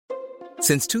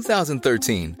Since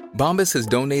 2013, Bombas has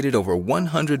donated over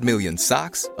 100 million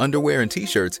socks, underwear, and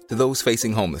T-shirts to those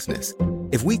facing homelessness.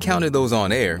 If we counted those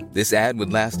on air, this ad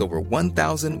would last over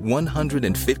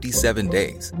 1,157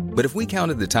 days. But if we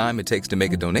counted the time it takes to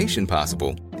make a donation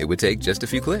possible, it would take just a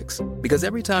few clicks. Because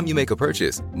every time you make a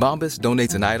purchase, Bombas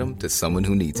donates an item to someone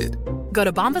who needs it. Go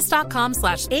to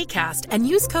bombas.com/ACAST and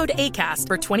use code ACAST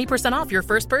for 20% off your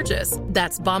first purchase.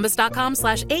 That's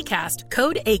bombas.com/ACAST,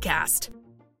 code ACAST.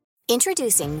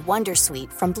 Introducing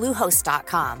Wondersuite from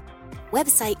Bluehost.com.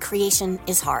 Website creation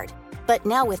is hard, but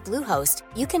now with Bluehost,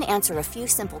 you can answer a few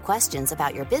simple questions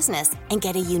about your business and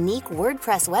get a unique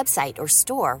WordPress website or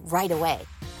store right away.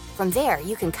 From there,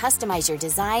 you can customize your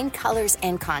design, colors,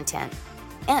 and content.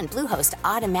 And Bluehost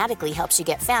automatically helps you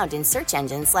get found in search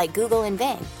engines like Google and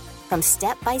Bing. From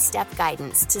step-by-step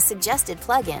guidance to suggested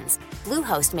plugins,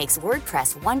 Bluehost makes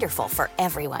WordPress wonderful for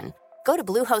everyone. Go to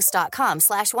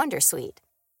bluehost.com/wondersuite.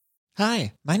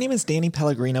 Hi, my name is Danny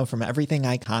Pellegrino from Everything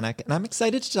Iconic, and I'm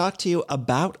excited to talk to you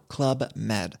about Club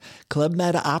Med. Club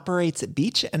Med operates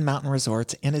beach and mountain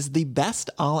resorts and is the best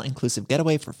all-inclusive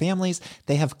getaway for families.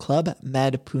 They have Club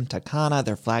Med Punta Cana,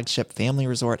 their flagship family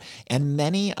resort, and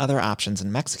many other options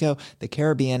in Mexico, the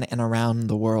Caribbean, and around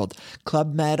the world.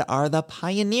 Club Med are the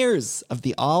pioneers of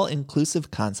the all-inclusive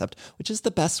concept, which is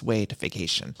the best way to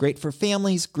vacation. Great for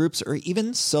families, groups, or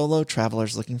even solo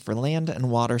travelers looking for land and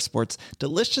water sports,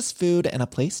 delicious food, and a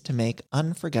place to make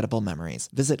unforgettable memories.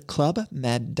 Visit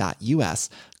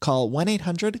clubmed.us, call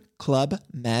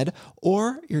 1-800-CLUB-MED,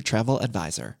 or your travel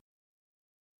advisor.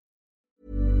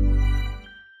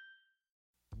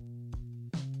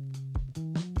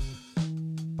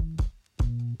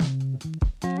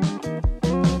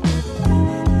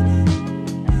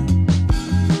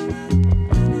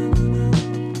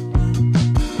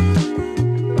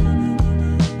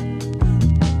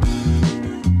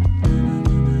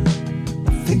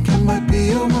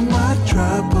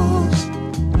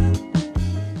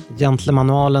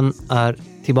 Gentlemanualen är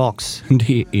tillbaks.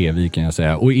 Det är vi, kan jag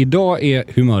säga. Och idag är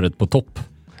humöret på topp.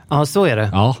 Ja, så är det.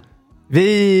 Ja.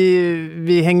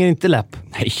 Vi hänger inte läpp.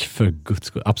 Nej, för guds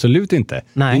skull. Absolut inte.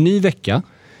 Nej. En ny vecka.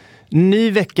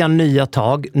 Ny vecka, nya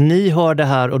tag. Ni hör det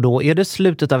här och då är det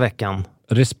slutet av veckan.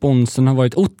 Responsen har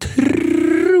varit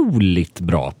otroligt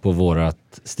bra på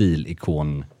vårat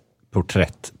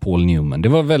stilikon-porträtt Paul Newman. Det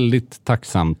var väldigt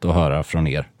tacksamt att höra från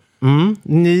er.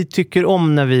 Ni tycker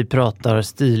om när vi pratar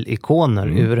stilikoner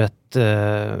ur ett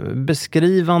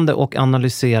beskrivande och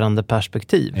analyserande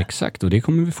perspektiv. Exakt, och det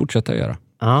kommer vi fortsätta göra.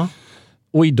 Ja.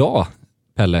 Och idag,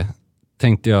 Pelle,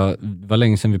 tänkte jag, var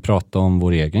länge sedan vi pratade om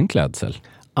vår egen klädsel.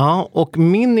 Ja, och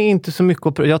min är inte så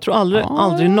mycket jag tror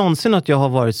aldrig någonsin att jag har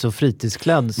varit så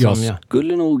fritidsklädd som jag.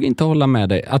 Skulle nog inte hålla med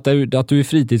dig. Att du är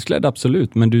fritidsklädd,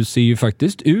 absolut. Men du ser ju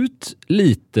faktiskt ut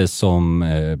lite som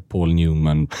Paul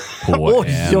Newman på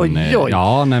oj.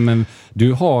 Ja, nej, men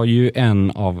du har ju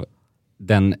en av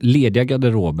den lediga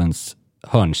garderobens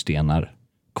hörnstenar.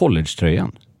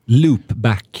 College-tröjan.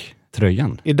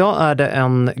 Loopback-tröjan. Idag är det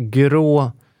en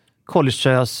grå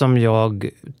collegetröja som jag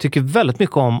tycker väldigt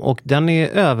mycket om, och den är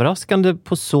överraskande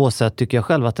på så sätt, tycker jag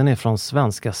själv, att den är från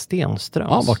svenska Stenströms.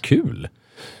 Ja, vad kul!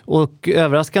 Och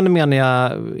överraskande menar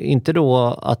jag inte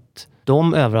då att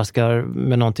de överraskar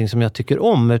med någonting som jag tycker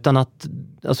om, utan att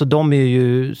alltså de är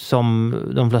ju, som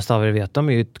de flesta av er vet, de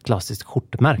är ju ett klassiskt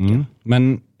skjortmärke.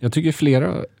 Men jag tycker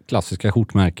flera klassiska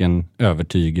skjortmärken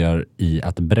övertygar i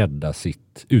att bredda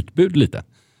sitt utbud lite.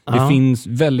 Det finns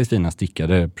väldigt fina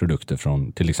stickade produkter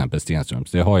från till exempel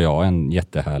Stenströms. Det har jag en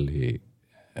jättehärlig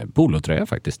polotröja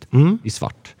faktiskt, i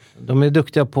svart. De är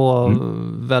duktiga på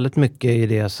väldigt mycket i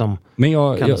det som. Men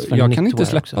jag kan inte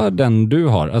släppa också den du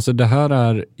har. Alltså det här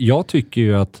är, jag tycker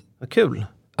ju att. Vad kul.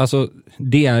 Alltså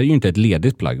det är ju inte ett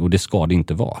ledigt plagg och det ska det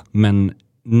inte vara. Men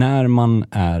när man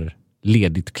är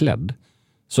ledigt klädd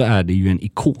så är det ju en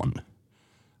ikon.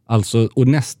 Alltså, och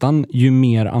nästan ju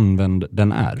mer använd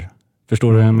den är.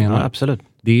 Förstår du vad jag menar? Ja, absolut.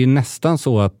 Det är nästan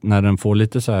så att när den får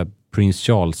lite så här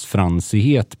Prince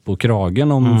Charles-fransighet på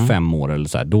kragen om 5 år eller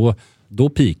så här, då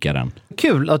pikar den.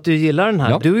 Kul att du gillar den här.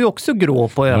 Ja. Du är ju också grå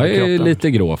på Jag överkroppen. är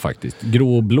lite grå faktiskt.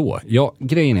 Grå och blå. Ja,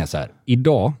 grejen är så här.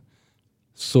 Idag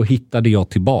så hittade jag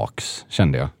tillbaks,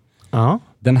 kände jag. Ja.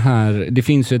 Den här, det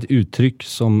finns ett uttryck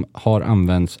som har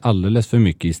använts alldeles för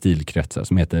mycket i stilkretsar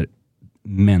som heter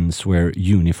menswear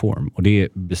uniform. Och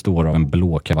det består av en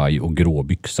blå kavaj och grå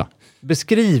byxa.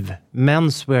 Beskriv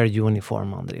menswear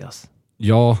uniform, Andreas.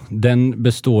 Ja, den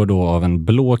består då av en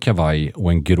blå kavaj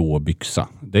och en grå byxa.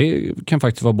 Det kan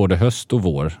faktiskt vara både höst och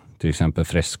vår. Till exempel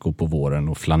fresco på våren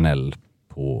och flanell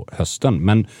på hösten.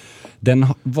 Men den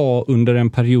var under en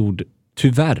period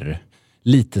tyvärr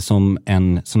lite som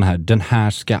en sån här, den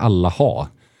här ska alla ha.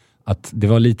 Att det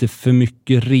var lite för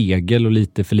mycket regel och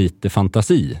lite för lite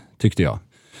fantasi, tyckte jag.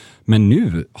 Men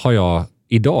nu har jag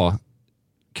idag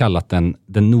kallat den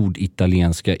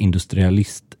norditalienska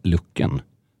industrialistlooken.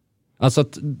 Alltså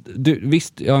att,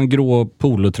 visst, jag har en grå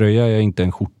polotröja, jag är inte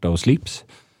en skjorta och slips.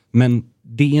 Men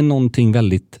det är någonting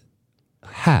väldigt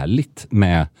härligt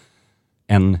med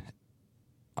en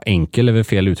enkel, är väl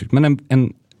fel uttryck, men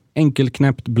en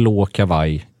enkelknäppt blå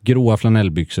kavaj, gråa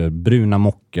flanellbyxor, bruna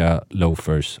mocka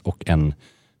loafers och en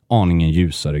aningen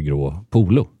ljusare grå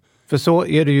polo. För så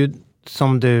är det ju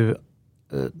som du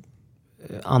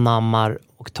anammar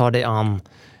och tar dig an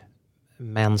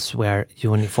menswear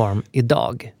uniform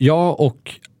idag. Ja,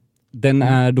 och den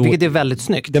är då... Vilket är väldigt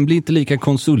snyggt. Den blir inte lika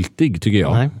konsultig, tycker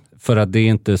jag. Nej. För att det är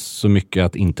inte så mycket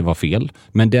att inte vara fel.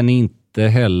 Men den är inte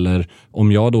heller,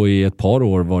 om jag då i ett par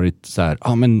år varit så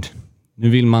här, men nu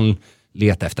vill man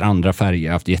leta efter andra färger. Jag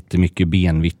har haft jättemycket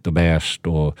benvitt och beige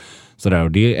och sådär.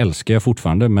 Och det älskar jag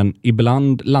fortfarande. Men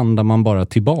ibland landar man bara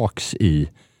tillbaks i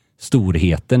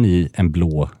storheten i en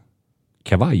blå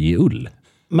kavaj i ull.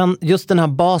 Men just den här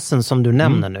basen som du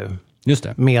nämner nu. Just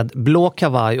det. Med blå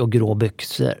kavaj och grå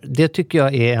byxor. Det tycker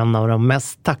jag är en av de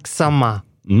mest tacksamma.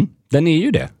 Den är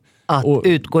ju det. Att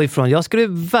utgå ifrån. Jag skulle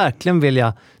verkligen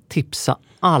vilja tipsa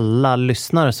alla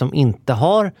lyssnare som inte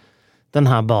har den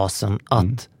här basen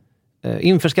att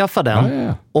införskaffa den.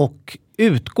 Ja. Och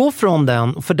utgå från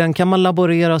den. För den kan man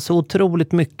laborera så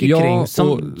otroligt mycket kring.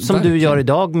 Som du gör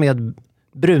idag med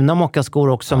bruna mockaskor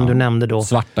också, som du nämnde då.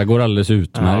 Svarta går alldeles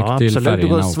utmärkt till färgerna också.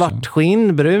 Du går svart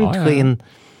skinn, brunt skinn.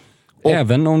 Och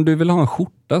även om du vill ha en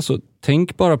skjorta, så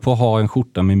tänk bara på att ha en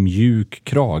skjorta med mjuk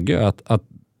krage.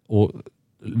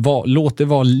 Låt det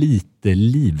vara lite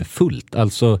livfullt.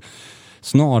 Alltså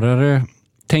snarare,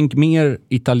 tänk mer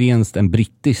italienskt än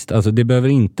brittiskt. Alltså det behöver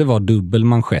inte vara dubbel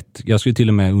manschett. Jag skulle till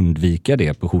och med undvika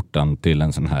det på skjortan till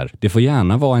en sån här. Det får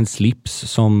gärna vara en slips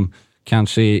som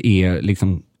kanske är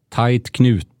liksom tight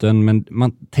knuten, men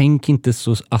man tänker inte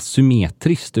så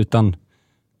asymmetriskt utan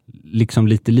liksom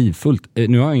lite livfullt.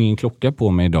 Nu har jag ingen klocka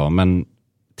på mig idag, men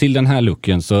till den här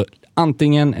looken så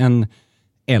antingen en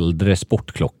äldre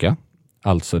sportklocka,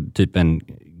 alltså typ en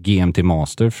GMT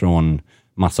Master från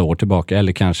massa år tillbaka,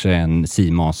 eller kanske en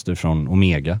Seamaster från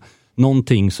Omega.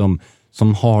 Någonting som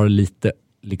har lite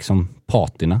liksom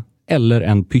patina, eller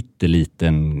en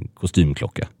pytteliten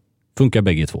kostymklocka. Funkar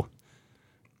bägge två.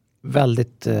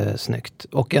 Väldigt snyggt.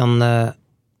 Och en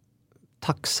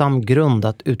tacksam grund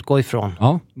att utgå ifrån.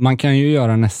 Ja, man kan ju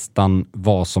göra nästan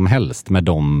vad som helst med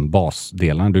de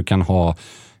basdelarna. Du kan ha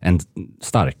en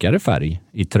starkare färg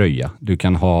i tröja. Du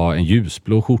kan ha en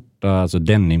ljusblå skjorta, alltså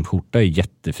denimskjorta är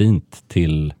jättefint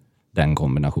till den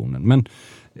kombinationen. Men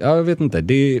jag vet inte,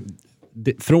 det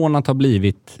från att ha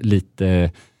blivit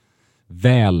lite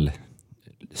väl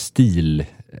stil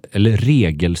eller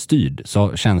regelstyrd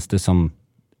så känns det som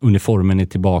uniformen är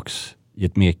tillbaks i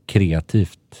ett mer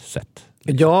kreativt sätt.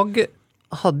 Jag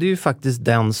hade ju faktiskt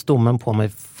den stommen på mig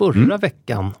förra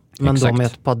veckan. Men då med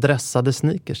ett par dressade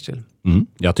sneakers till.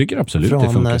 Jag tycker absolut från det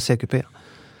funkar. CQP.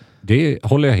 Det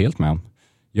håller jag helt med om.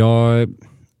 Jag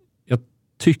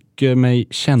tycker mig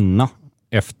känna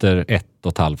efter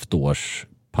 1,5 års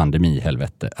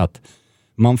pandemihelvete att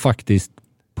man faktiskt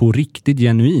på riktigt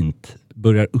genuint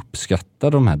börjar uppskatta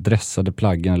de här dressade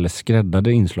plaggen eller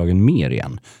skräddade inslagen mer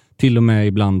igen. Till och med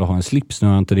ibland att ha en slips, nu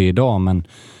har jag inte det idag, men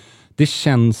det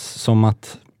känns som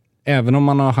att även om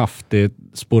man har haft det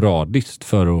sporadiskt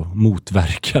för att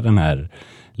motverka den här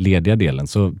lediga delen,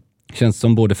 så känns det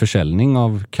som både försäljning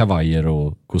av kavajer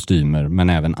och kostymer, men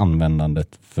även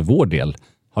användandet för vår del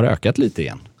har ökat lite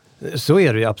igen. Så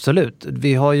är det ju absolut.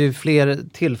 Vi har ju fler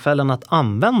tillfällen att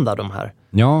använda de här.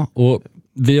 Ja, och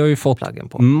vi har ju fått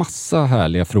massa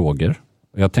härliga frågor.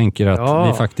 Jag tänker att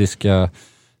vi faktiskt ska,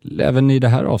 även i det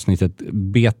här avsnittet,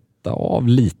 beta av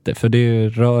lite. För det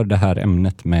rör det här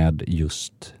ämnet med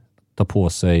just ta på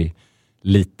sig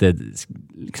lite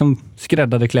liksom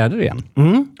skräddade kläder igen.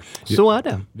 Så är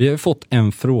det. Vi har fått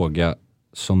en fråga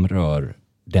som rör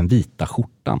den vita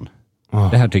skjortan.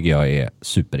 Det här tycker jag är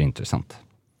superintressant.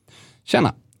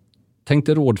 Tjena!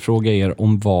 Tänkte rådfråga er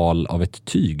om val av ett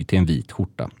tyg till en vit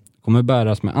skjorta. Kommer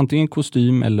bäras med antingen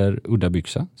kostym eller udda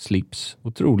byxa, slips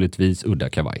och troligtvis udda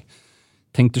kavaj.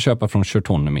 Tänkte köpa från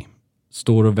Shirtonomy.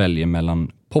 Står och väljer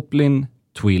mellan poplin,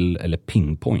 twill eller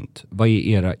pinpoint. Vad är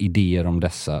era idéer om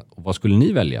dessa och vad skulle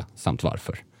ni välja samt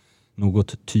varför?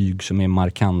 Något tyg som är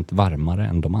markant varmare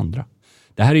än de andra.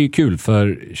 Det här är ju kul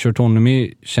för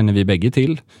Shirtonomy känner vi bägge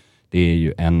till. Det är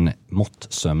ju en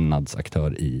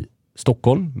måttsömnadsaktör i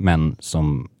Stockholm, men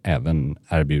som även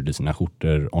erbjuder sina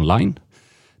skjortor online.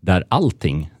 där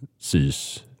allting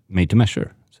sys made to measure.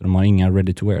 Så de har inga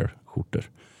ready to wear skjortor.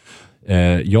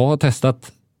 Jag har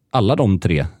testat alla de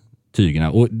 3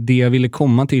 tygerna, och det jag ville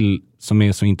komma till som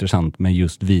är så intressant med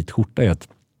just vit skjorta är att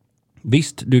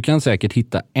visst, du kan säkert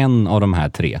hitta en av de här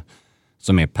 3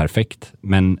 som är perfekt,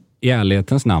 men i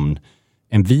ärlighetens namn,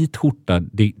 en vit skjorta,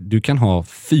 du kan ha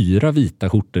 4 vita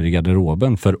skjortor i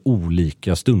garderoben för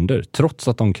olika stunder, trots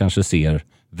att de kanske ser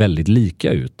väldigt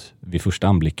lika ut vid första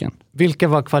anblicken. Vilka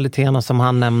var kvaliteterna som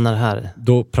han nämner här?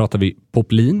 Då pratar vi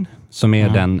poplin, som är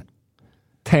den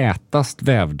tätast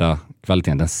vävda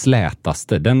kvaliteten, den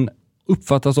slätaste. Den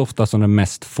uppfattas ofta som den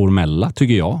mest formella,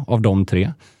 tycker jag, av de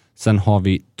 3. Sen har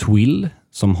vi twill,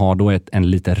 som har då en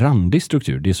lite randig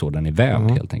struktur. Det är så den är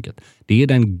vävd helt enkelt. Det är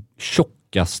den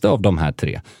tjockaste av de här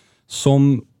 3.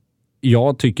 Som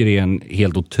jag tycker är en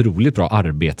helt otroligt bra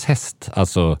arbetshäst.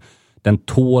 Alltså, den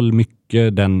tål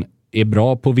mycket, den är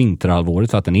bra på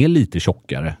vinterhalvåret för att den är lite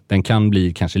tjockare. Den kan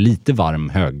bli kanske lite varm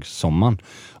högsommaren.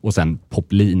 Och sen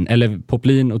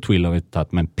poplin och twill har vi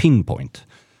tagit med en pinpoint.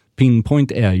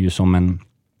 Pinpoint är ju som en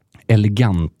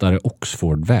elegantare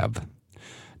Oxford-väv.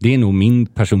 Det är nog min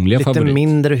personliga favorit. Lite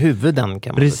mindre huvuden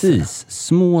kan man säga. Precis.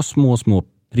 Små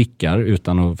prickar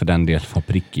utan att för den del vara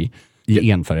prickig.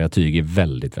 I enfärgade tyg är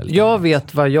väldigt, väldigt. Jag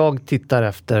vet vad jag tittar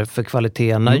efter för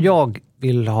kvalitet när jag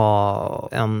vill ha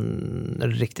en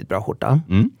riktigt bra skjorta.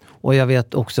 Och jag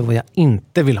vet också vad jag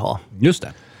inte vill ha. Just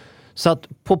det. Så att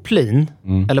poplin,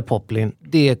 eller poplin,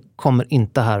 det kommer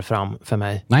inte här fram för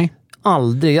mig. Nej.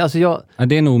 Aldrig. Alltså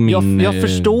det är nog jag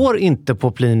förstår inte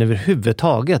poplin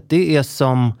överhuvudtaget. Det är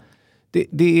som...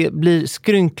 Det blir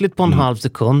skrynkligt på en halv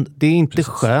sekund. Det är inte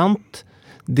skönt.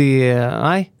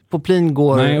 Nej, poplin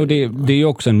går... Nej, och det är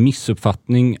också en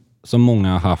missuppfattning som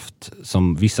många har haft,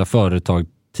 som vissa företag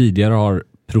tidigare har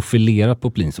profilerat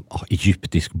poplin som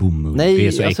egyptisk bomull. Nej, det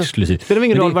är så exklusivt. Det spelar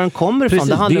ingen roll var den kommer ifrån.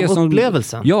 Det handlar om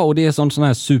upplevelsen. Ja, och det är sån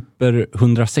här super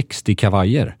 160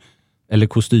 kavajer. Eller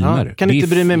kostymer. Ja, kan du inte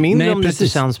bry mig mindre om det inte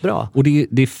känns bra? Och det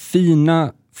är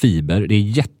fina fiber. Det är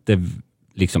jätte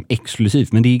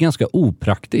exklusivt. Men det är ganska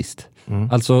opraktiskt.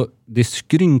 Alltså, det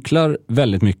skrynklar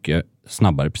väldigt mycket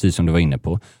snabbare, precis som du var inne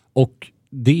på. Och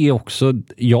det är också,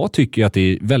 jag tycker att det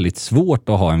är väldigt svårt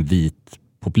att ha en vit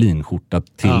poplinskjorta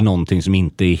till någonting som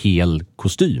inte är hel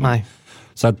kostym. Nej.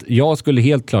 Så att jag skulle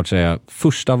helt klart säga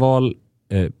första val,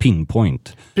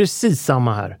 pinpoint. Precis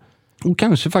samma här. Och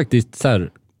kanske faktiskt så här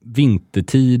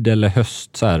vintertid eller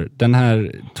höst så här. Den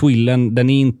här twillen, den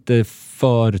är inte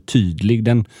för tydlig.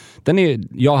 Den är,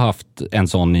 jag har haft en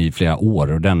sån i flera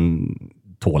år och den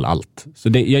tål allt. Så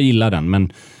jag gillar den,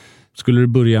 men skulle du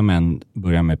börja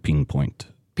med pinpoint?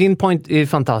 Pinpoint är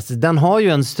fantastiskt. Den har ju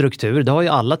en struktur, det har ju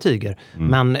alla tyger,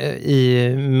 men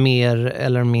i mer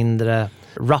eller mindre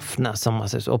roughness som man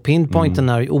säger så. Och pinpointen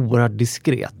är ju oerhört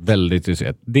diskret. Väldigt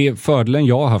diskret. Det fördelen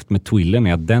jag har haft med twillen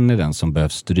är att den är den som behöver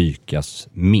strykas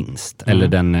minst. Eller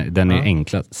den är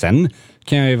enklast. Sen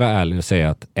kan jag ju vara ärlig och säga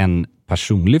att en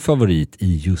personlig favorit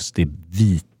i just det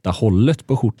vita hållet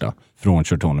på skjorta från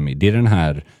Shirtonomy, det är den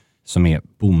här som är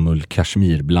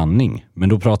bomull-kashmir-blandning. Men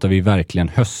då pratar vi verkligen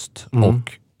höst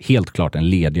och helt klart en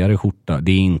ledigare skjorta.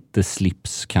 Det är inte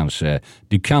slips kanske.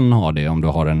 Du kan ha det om du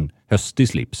har en höstig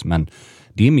slips, men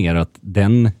det är mer att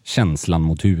den känslan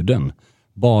mot huden,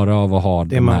 bara av att ha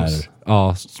de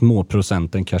här små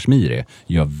procenten kashmir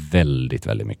gör väldigt,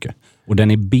 väldigt mycket. Och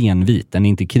den är benvit, den är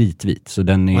inte kritvit. Så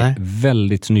den är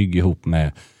väldigt snygg ihop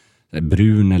med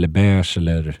brun eller beige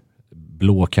eller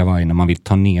blå kavaj när man vill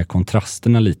ta ner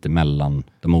kontrasterna lite mellan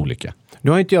de olika.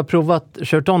 Nu har inte jag provat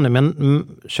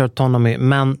Shirtonomy,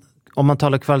 men om man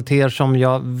talar kvaliteter som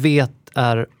jag vet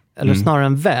är, eller snarare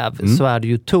en väv, så är det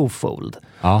ju twofold.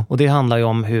 Ja. Och det handlar ju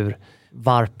om hur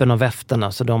varpen och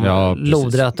väfterna, så de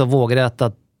lodräta och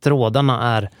vågräta trådarna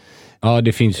är,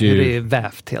 det finns ju, hur det är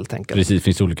vävt helt enkelt. Precis, det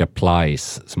finns olika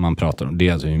plies som man pratar om. Det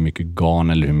är alltså hur mycket garn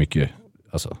eller hur mycket,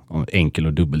 alltså enkel-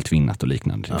 och dubbeltvinnat och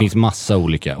liknande. Det finns massa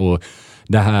olika, och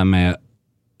det här med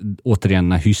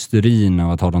återigen hysterin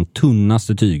av att ha de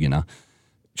tunnaste tygerna,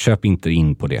 köp inte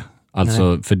in på det.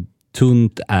 Alltså, för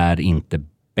tunt är inte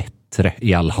bättre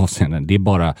i alla avseenden. Det är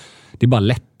bara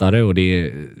lättare, och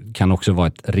det kan också vara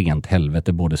ett rent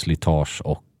helvete, både slitage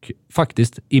och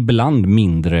faktiskt ibland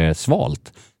mindre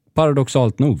svalt.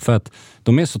 Paradoxalt nog, för att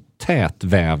de är så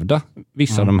tätvävda,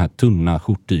 vissa av de här tunna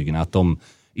skjorttygerna, att de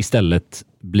istället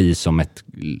blir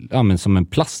som en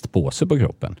plastpåse på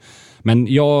kroppen. Men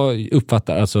jag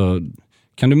uppfattar, alltså,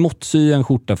 kan du måttsy en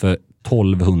skjorta för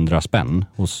 1200 spänn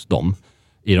hos dem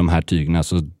i de här tygerna,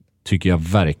 så tycker jag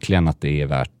verkligen att det är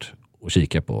värt att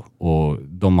kika på. Och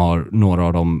de har några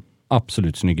av de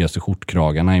absolut snyggaste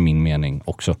skjortkragarna i min mening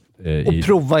också. Och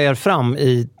prova er fram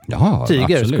i tyger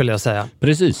absolut. Skulle jag säga.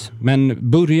 Precis, men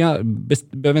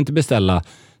behöver inte beställa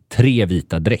 3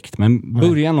 vita direkt, men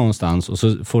börja någonstans och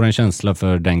så får du en känsla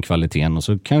för den kvaliteten, och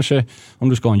så kanske om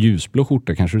du ska ha en ljusblå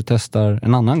skjorta kanske du testar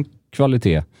en annan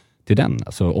kvalitet till den,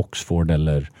 alltså Oxford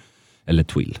eller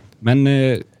Twill. Men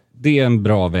det är en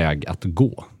bra väg att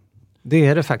gå. Det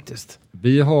är det faktiskt.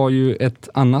 Vi har ju ett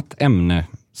annat ämne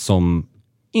som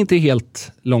inte är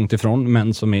helt långt ifrån,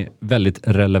 men som är väldigt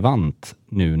relevant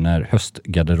nu när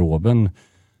höstgarderoben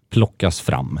plockas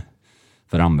fram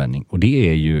för användning. Och det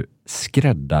är ju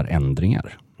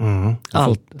skräddarändringar.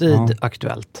 Alltid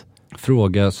aktuellt.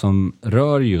 Fråga som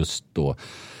rör just då,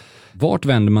 vart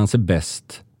vänder man sig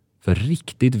bäst för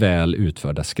riktigt väl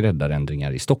utförda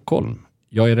skräddarändringar i Stockholm?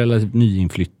 Jag är relativt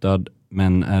nyinflyttad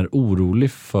men är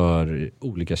orolig för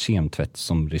olika kemtvätt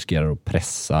som riskerar att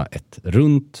pressa ett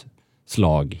runt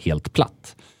slag helt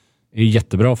platt. Det är en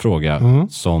jättebra fråga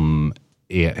som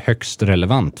är högst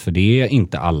relevant, för det är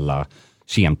inte alla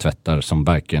kemtvättar som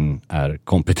varken är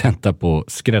kompetenta på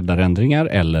skräddarändringar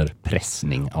eller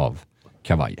pressning av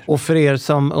kavajer. Och för er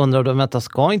som undrar,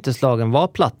 ska inte slagen vara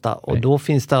platta? Och då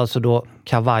finns det alltså då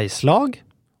kavajslag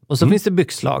och så finns det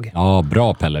byxslag. Ja,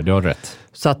 bra Pelle, du har rätt.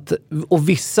 Så att, och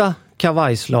vissa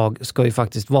kavajslag ska ju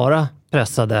faktiskt vara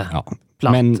pressade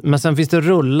platt. Men sen finns det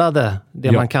rullade,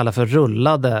 man kallar för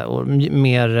rullade och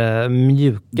mer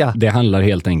mjuka. Det handlar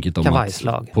helt enkelt om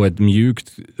kavajslag. Att på ett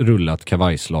mjukt rullat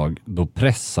kavajslag då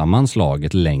pressar man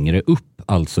slaget längre upp,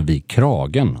 alltså vid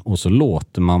kragen, och så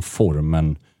låter man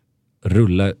formen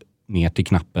rulla ner till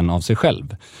knappen av sig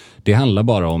själv. Det handlar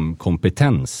bara om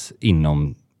kompetens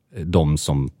inom de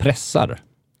som pressar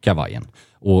kavajen.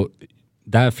 Och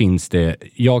där finns det,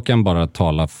 jag kan bara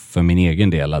tala för min egen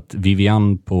del, att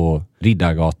Vivian på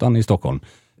Riddargatan i Stockholm,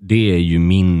 det är ju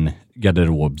min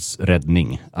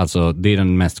garderobsräddning. Alltså det är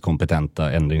den mest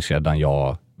kompetenta ändringsskräddaren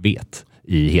jag vet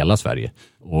i hela Sverige.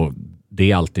 Och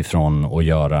det är alltifrån att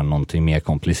göra någonting mer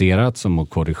komplicerat som att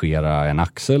korrigera en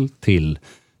axel till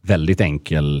väldigt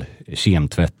enkel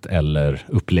kemtvätt eller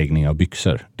uppläggning av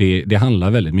byxor. Det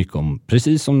handlar väldigt mycket om,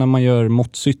 precis som när man gör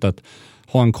måttsytt, att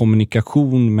ha en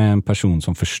kommunikation med en person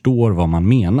som förstår vad man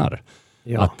menar.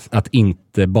 Ja. Att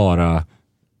inte bara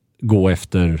gå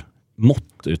efter mått,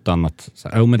 utan att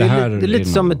men det här är lite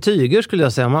som med tyger skulle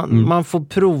jag säga. Man får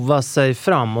prova sig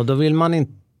fram, och då vill man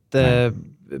inte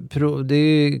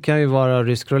det kan ju vara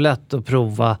rysk roulette att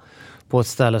prova på ett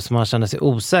ställe som man känner sig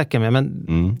osäker med.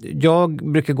 Men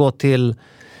jag brukar gå till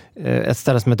ett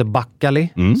ställe som heter Backali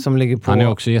som ligger på Han är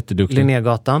också jätteduktig.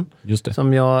 Linnégatan. Just det.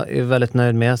 Som jag är väldigt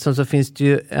nöjd med. Sen så finns det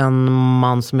ju en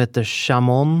man som heter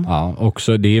Chamon. Ja,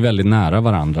 också det är väldigt nära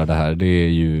varandra det här. Det är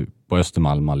ju på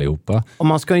Östermalm allihopa. Och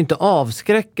man ska ju inte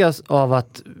avskräckas av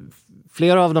att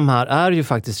flera av de här är ju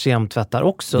faktiskt kemtvättar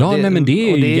också. Ja, men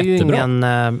det är ju jättebra.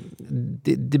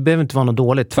 Det behöver inte vara något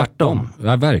dåligt, tvärtom.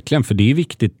 Ja, verkligen, för det är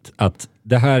viktigt att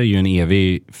det här är ju en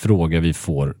evig fråga vi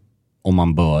får, om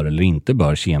man bör eller inte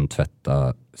bör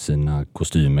kemtvätta sina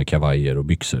kostymer, kavajer och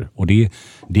byxor. Och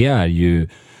det är ju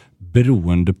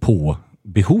beroende på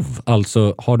behov.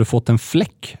 Alltså, har du fått en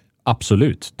fläck?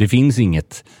 Absolut. Det finns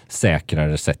inget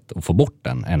säkrare sätt att få bort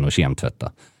den än att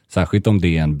kemtvätta. Särskilt om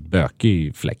det är en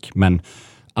bökig fläck. Men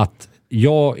att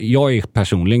jag är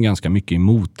personligen ganska mycket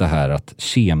emot det här att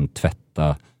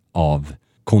kemtvätta av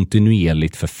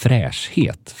kontinuerligt för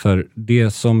fräschhet. För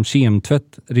det som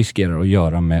kemtvätt riskerar att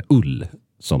göra med ull,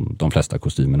 som de flesta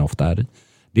kostymerna ofta är i,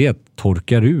 det är att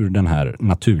torkar ur den här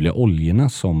naturliga oljorna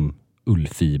som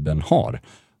ullfibern har.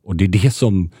 Och det är det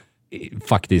som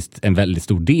faktiskt en väldigt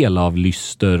stor del av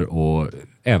lyster och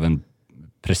även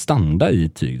prestanda i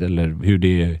tyg, eller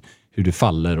hur det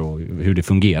faller och hur det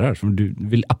fungerar. Så du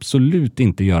vill absolut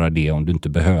inte göra det om du inte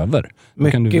behöver.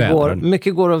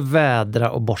 Mycket går att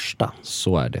vädra och borsta.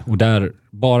 Så är det. Och där,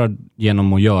 bara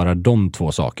genom att göra de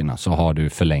två sakerna så har du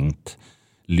förlängt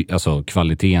alltså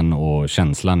kvaliteten och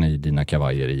känslan i dina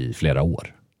kavajer i flera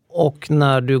år. Och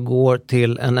när du går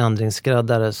till en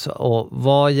ändringsskräddare så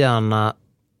var gärna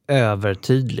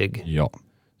övertydlig. Ja.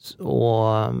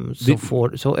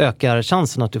 Så ökar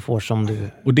chansen att du får som du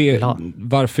vill ha.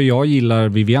 Varför jag gillar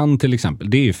Vivian till exempel,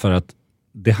 det är för att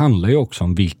det handlar ju också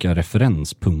om vilka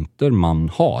referenspunkter man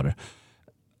har.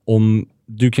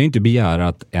 Du kan ju inte begära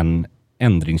att en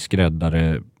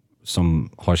ändringsskräddare som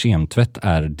har kemtvätt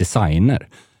är designer.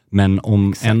 Men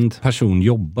om en person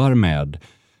jobbar med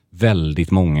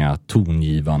väldigt många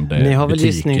tongivande butiker. Ni har väl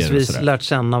gissningsvis lärt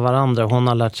känna varandra. Hon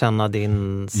har lärt känna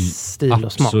din stil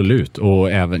och smak. Absolut.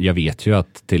 Och även, jag vet ju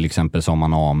att till exempel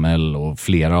Saman Amel och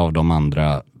flera av de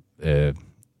andra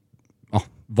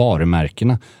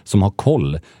varumärkena som har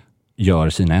koll gör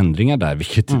sina ändringar där,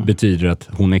 vilket betyder att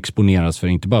hon exponeras för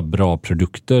inte bara bra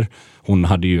produkter. Hon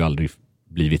hade ju aldrig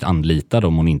blivit anlitad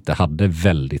om hon inte hade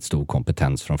väldigt stor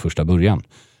kompetens från första början.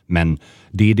 Men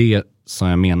det är det som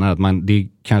jag menar, att det är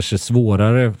kanske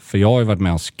svårare, för jag har ju varit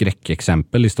med om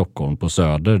skräckexempel i Stockholm på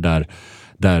Söder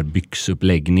där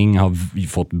byxuppläggning har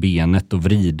fått benet att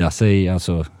vrida sig,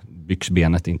 alltså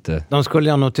byxbenet inte... De skulle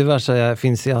jag nog tyvärr säga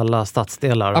finns i alla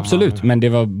stadsdelar. Absolut, men det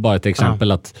var bara ett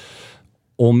exempel att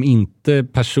om inte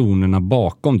personerna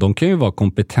bakom, de kan ju vara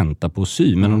kompetenta på att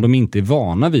sy, men om de inte är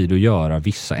vana vid att göra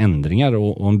vissa ändringar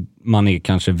och om man är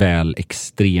kanske väl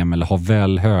extrem eller har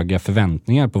väl höga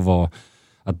förväntningar på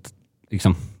att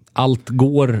liksom, allt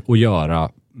går att göra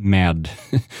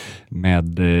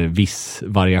med viss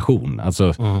variation.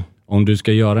 Alltså om du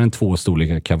ska göra en 2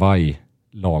 storlekar kavaj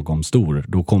lagom stor,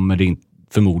 då kommer det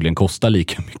förmodligen kosta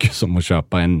lika mycket som att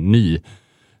köpa en ny.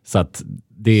 Så att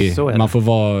man får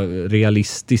vara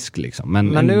realistisk liksom. Men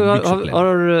nu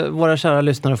har våra kära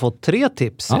lyssnare fått 3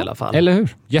 tips i alla fall. Eller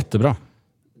hur? Jättebra.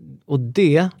 Och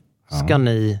det ska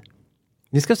ni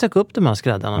ska söka upp de här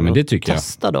skräddarna men det tycker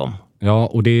testa dem. Ja,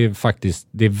 och det är faktiskt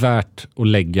värt att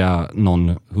lägga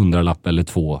någon 100-lapp eller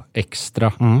 2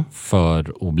 extra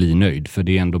för att bli nöjd. För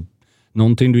det är ändå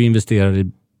någonting du investerar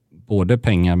i, både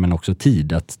pengar men också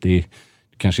tid. Att du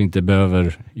kanske inte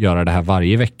behöver göra det här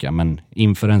varje vecka, men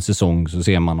inför en säsong så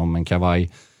ser man om en kavaj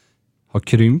har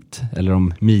krympt eller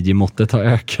om midjemåttet har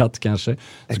ökat kanske.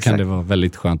 Så kan det vara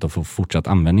väldigt skönt att få fortsatt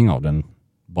användning av den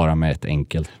bara med ett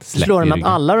enkelt släpp. Slår det med att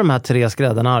alla de här 3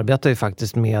 skräddarna arbetar ju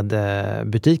faktiskt med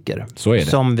butiker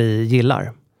som vi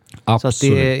gillar. Absolut. Så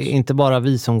att det är inte bara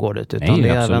vi som går dit, utan det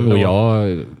är även då... Och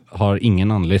jag har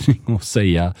ingen anledning att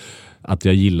säga att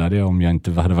jag gillar det om jag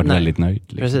inte hade varit väldigt nöjd.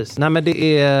 Liksom. Precis. Nej, men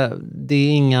det är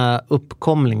inga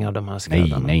uppkomlingar av de här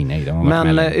skräddarna. Nej.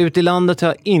 Men ute i landet har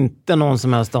jag inte någon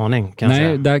som helst aning.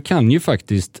 Där kan ju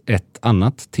faktiskt ett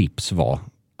annat tips vara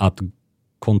att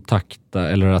kontakta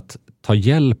eller att ta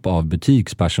hjälp av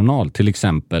butikspersonal. Till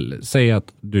exempel, säg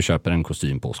att du köper en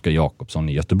kostym på Oskar Jakobsson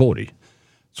i Göteborg.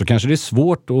 Så kanske det är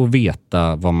svårt att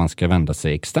veta vad man ska vända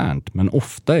sig externt. Men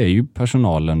ofta är ju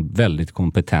personalen väldigt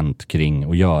kompetent kring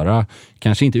att göra,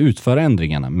 kanske inte utföra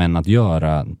ändringarna, men att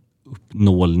göra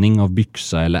uppnålning av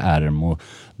byxa eller ärm. Och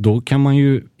då kan man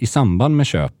ju i samband med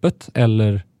köpet,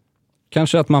 eller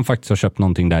kanske att man faktiskt har köpt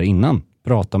någonting där innan,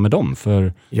 prata med dem.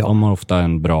 För de har ofta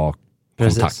en bra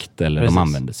kontakt eller de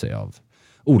använder sig av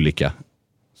olika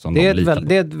som det de litar på.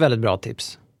 Det är ett väldigt bra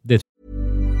tips.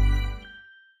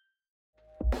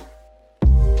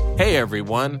 Hey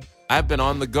everyone, I've been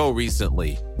on the go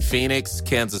recently. Phoenix,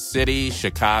 Kansas City,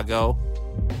 Chicago.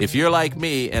 If you're like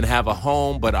me and have a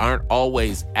home but aren't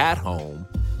always at home,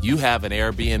 you have an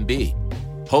Airbnb.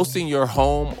 Hosting your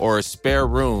home or a spare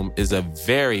room is a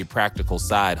very practical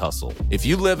side hustle. If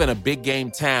you live in a big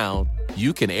game town,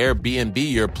 you can Airbnb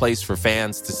your place for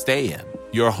fans to stay in.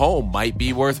 Your home might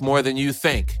be worth more than you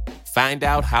think. Find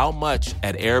out how much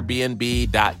at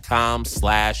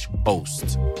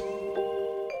airbnb.com/host.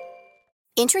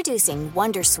 Introducing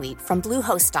Wondersuite from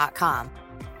Bluehost.com.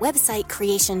 Website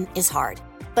creation is hard,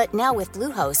 but now with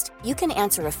Bluehost, you can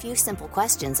answer a few simple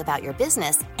questions about your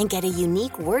business and get a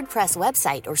unique WordPress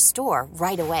website or store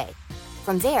right away.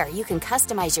 From there, you can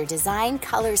customize your design,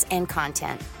 colors, and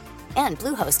content. And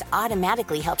Bluehost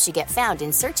automatically helps you get found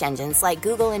in search engines like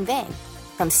Google and Bing.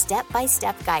 From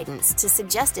step-by-step guidance to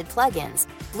suggested plugins,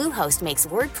 Bluehost makes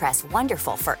WordPress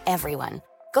wonderful for everyone.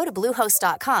 Go to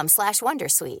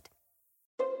bluehost.com/wondersuite.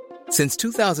 Since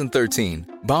 2013,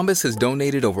 Bombas has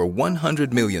donated over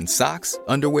 100 million socks,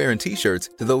 underwear, and T-shirts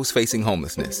to those facing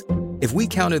homelessness. If we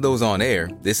counted those on air,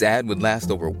 this ad would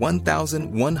last over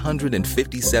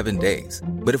 1,157 days.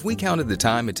 But if we counted the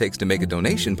time it takes to make a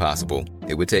donation possible,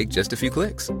 it would take just a few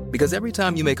clicks. Because every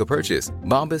time you make a purchase,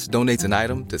 Bombas donates an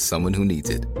item to someone who needs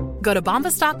it. Go to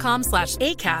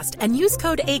bombas.com/ACAST and use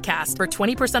code ACAST for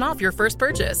 20% off your first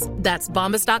purchase. That's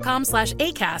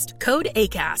bombas.com/ACAST, code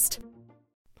ACAST.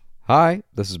 Hi,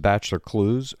 this is Bachelor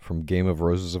Clues from Game of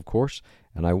Roses, of course,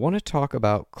 and I want to talk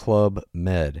about Club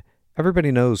Med.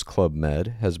 Everybody knows Club Med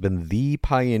has been the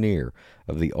pioneer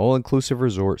of the all-inclusive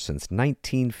resort since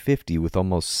 1950, with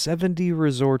almost 70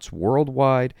 resorts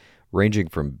worldwide, ranging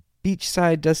from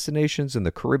beachside destinations in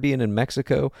the Caribbean and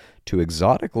Mexico to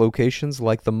exotic locations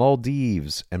like the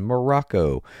Maldives and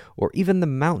Morocco, or even the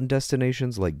mountain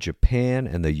destinations like Japan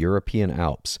and the European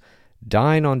Alps.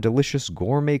 Dine on delicious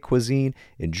gourmet cuisine,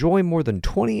 enjoy more than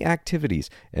 20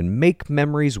 activities, and make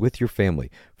memories with your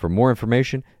family. For more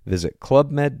information, visit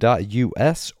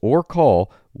clubmed.us or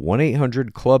call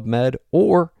 1-800-CLUB-MED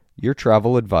or your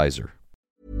travel advisor.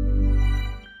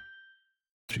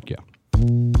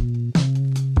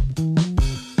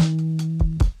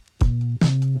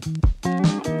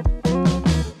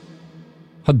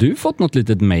 Har du fått något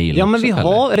litet mejl? Ja, men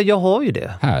jag har ju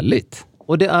det. Härligt.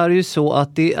 Och det är ju så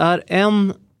att det är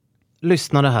en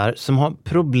lyssnare här som har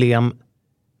problem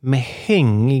med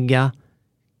hängiga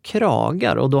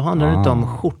kragar. Och då handlar det inte om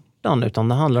skjortan, utan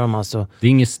det handlar om alltså... Det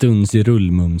är inget stuns i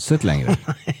rullmumset längre.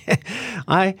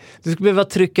 Nej, du skulle behöva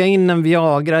trycka in en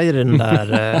Viagra i den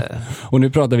där... Och nu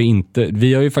pratar vi inte...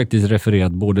 Vi har ju faktiskt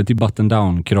refererat både till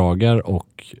button-down-kragar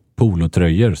och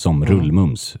polotröjor som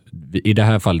rullmums. I det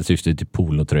här fallet syftar det till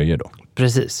polotröjor då.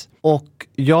 Precis. Och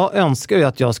jag önskar ju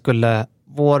att jag skulle...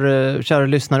 Vår kära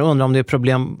lyssnare undrar om det är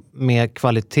problem med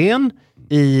kvaliteten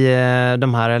i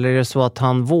de här, eller är det så att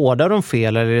han vårdar dem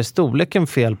fel, eller är det storleken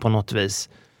fel på något vis?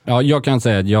 Ja, jag kan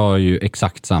säga att jag har ju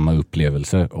exakt samma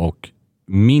upplevelse, och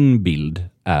min bild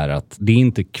är att det är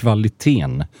inte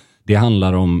kvaliteten. Det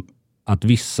handlar om att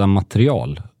vissa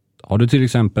material, har du till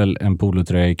exempel en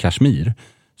polotröja i kashmir,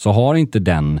 så har inte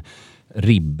den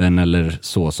ribben eller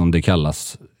så som det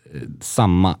kallas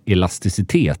samma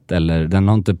elasticitet, eller den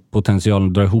har inte potentialen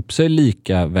att dra ihop sig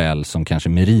lika väl som kanske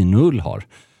merinoull har.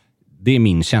 Det är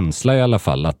min känsla i alla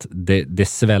fall, att det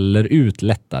sväller ut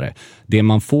lättare. Det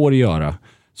man får göra,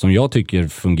 som jag tycker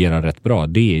fungerar rätt bra,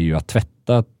 det är ju att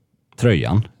tvätta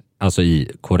tröjan, alltså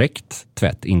i korrekt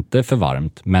tvätt, inte för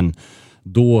varmt, men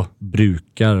då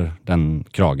brukar den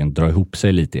kragen dra ihop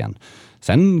sig lite igen.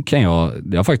 Sen kan jag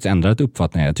har faktiskt ändrat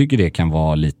uppfattning. Jag tycker det kan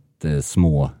vara lite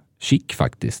små chic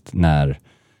faktiskt, när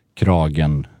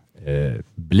kragen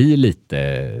blir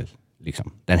lite,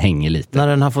 liksom, den hänger lite. När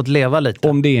den har fått leva lite.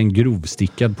 Om det är en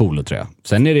grovstickad polotröja.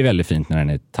 Sen är det väldigt fint när den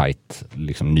är tight,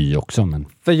 liksom ny också. Men...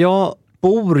 För jag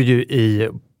bor ju i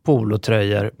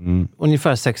polotröjor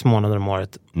ungefär 6 månader om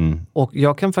året. Och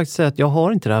jag kan faktiskt säga att jag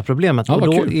har inte det här problemet. Ja, och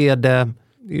då kul. är det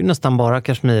ju nästan bara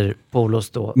kashmirpolos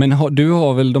då. Men du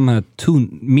har väl de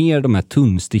här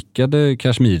tunnstickade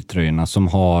kashmirtröjorna som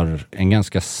har en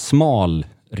ganska smal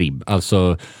ribb,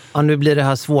 alltså... Ja, nu blir det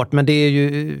här svårt, men det är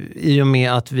ju i och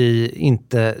med att vi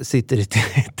inte sitter i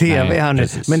tv här nu.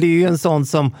 Precis. Men det är ju en sån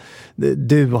som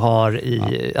du har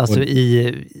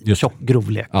i tjock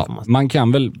grovlek. Ja, man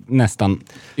kan väl nästan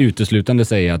uteslutande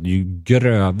säga att ju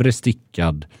grövre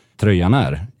stickad tröjan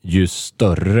är, ju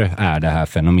större är det här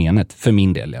fenomenet, för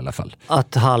min del i alla fall.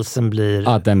 Att halsen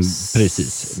blir...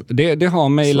 Precis. Det har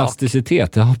med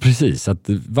elasticitet, ja precis. Att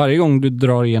varje gång du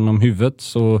drar igenom huvudet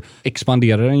så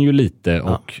expanderar den ju lite,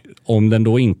 och om den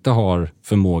då inte har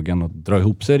förmågan att dra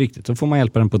ihop sig riktigt, så får man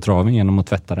hjälpa den på traven genom att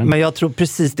tvätta den. Men jag tror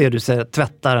precis det du säger,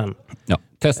 tvätta den. Ja,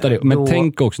 testa det. Men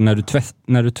tänk också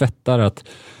när du tvättar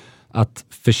att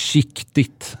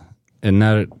försiktigt,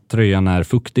 när tröjan är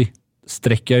fuktig,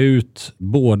 sträcka ut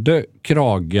både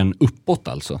kragen uppåt,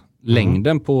 alltså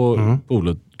längden på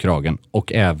polokragen,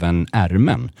 och även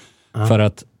ärmen. För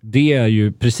att det är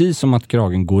ju precis som att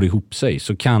kragen går ihop sig,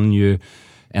 så kan ju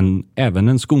även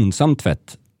en skonsam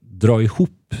tvätt dra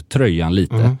ihop tröjan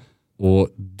lite. Och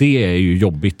det är ju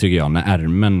jobbigt tycker jag, när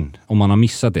ärmen, om man har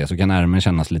missat det, så kan ärmen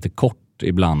kännas lite kort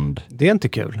ibland. Det är inte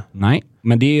kul. Nej,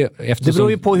 men det är eftersom... Det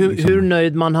beror ju på hur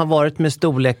nöjd man har varit med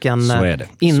storleken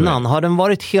innan. Har den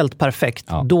varit helt perfekt,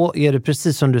 då är det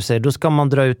precis som du säger. Då ska man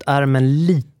dra ut ärmen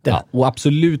lite. Ja, och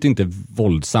absolut inte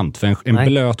våldsamt. För en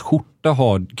blöt skjorta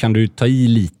kan du ta i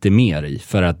lite mer i,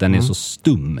 för att den är så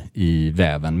stum i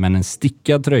väven. Men en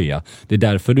stickad tröja, det är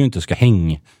därför du inte ska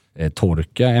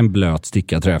torka en blöt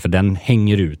stickad tröja, för den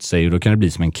hänger ut sig och då kan det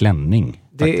bli som en klänning.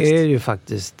 Det är ju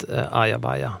faktiskt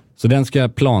ajabaja. Så den ska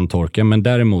plantorka, men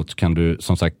däremot kan du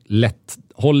som sagt lätt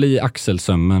hålla i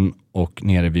axelsömmen och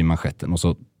nere vid manschetten. Och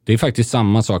så, det är faktiskt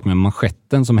samma sak med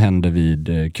manschetten som händer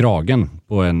vid kragen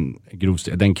på en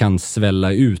grovstil. Den kan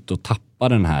svälla ut och tappa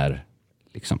den här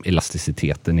liksom,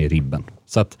 elasticiteten i ribben.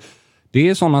 Så att det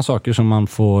är sådana saker som man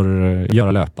får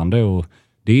göra löpande, och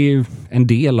det är ju en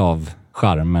del av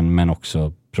charmen, men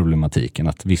också problematiken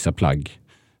att vissa plagg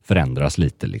förändras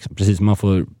lite. Liksom. Precis som man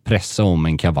får pressa om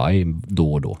en kavaj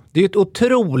då och då. Det är ett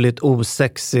otroligt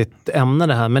osexigt ämne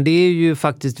det här, men det är ju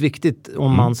faktiskt viktigt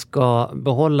om man ska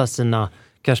behålla sina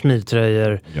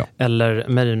kashmirtröjor eller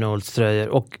merinoullströjor.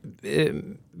 Och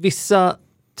vissa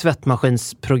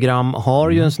tvättmaskinsprogram har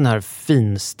ju en sån här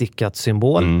finstickat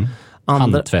symbol.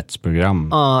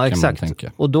 Handtvättsprogram kan man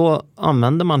tänka. Och då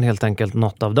använder man helt enkelt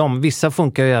något av dem. Vissa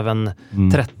funkar ju även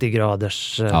 30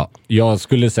 graders... Ja, jag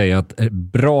skulle säga att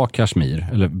bra kashmir,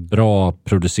 eller bra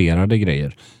producerade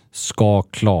grejer, ska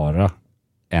klara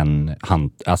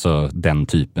alltså den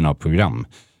typen av program.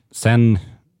 Sen,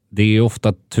 det är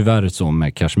ofta tyvärr så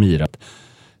med kashmir att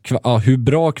hur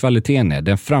bra kvaliteten är,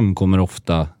 den framkommer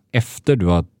ofta efter du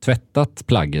har tvättat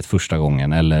plagget första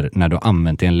gången, eller när du har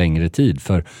använt det en längre tid.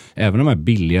 För även de här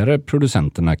billigare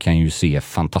producenterna kan ju se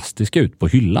fantastiska ut på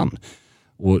hyllan.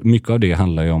 Och mycket av det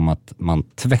handlar ju om att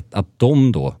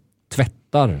de då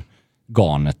tvättar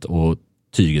garnet och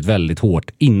tyget väldigt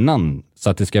hårt innan så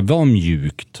att det ska vara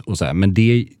mjukt och så här. Men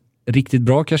det riktigt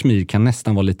bra kashmir kan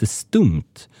nästan vara lite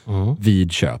stumt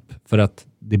vid köp för att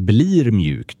det blir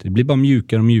mjukt. Det blir bara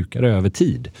mjukare och mjukare över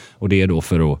tid och det är då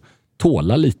för att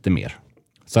tåla lite mer.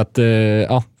 Så att det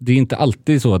är inte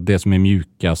alltid så att det som är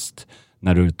mjukast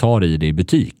när du tar i det i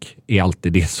butik är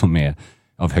alltid det som är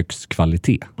av högst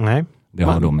kvalitet. Nej. Det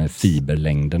har då med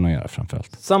fiberlängden att göra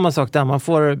framförallt. Samma sak där, man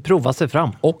får prova sig fram.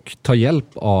 Och ta hjälp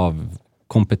av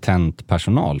kompetent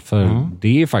personal. För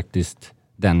det är faktiskt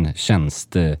den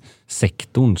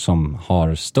tjänstesektorn som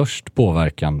har störst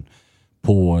påverkan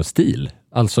på stil.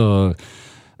 Alltså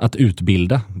att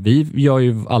utbilda. Vi gör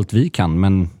ju allt vi kan,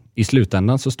 men i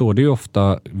slutändan så står det ju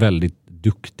ofta väldigt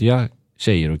duktiga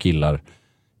tjejer och killar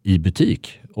i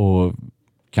butik och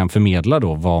kan förmedla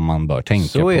då vad man bör tänka på.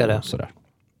 Så är det. Sådär.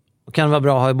 Och kan det vara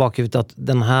bra att ha i bakhuvudet att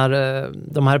de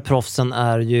här proffsen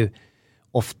är ju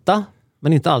ofta,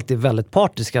 men inte alltid väldigt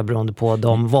partiska beroende på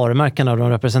de varumärkena de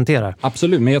representerar.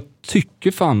 Absolut, men jag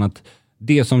tycker fan att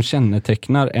det som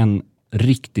kännetecknar en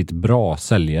riktigt bra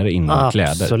säljare inom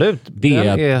kläder, det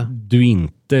är att du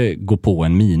inte går på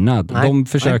en mina. De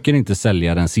försöker inte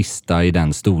sälja den sista i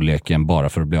den storleken bara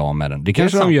för att bli av med den. Det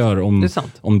kanske de gör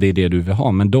om det är det du vill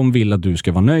ha, men de vill att du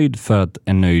ska vara nöjd för att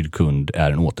en nöjd kund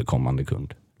är en återkommande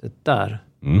kund. Det där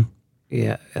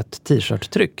är ett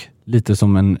t-shirt-tryck. Lite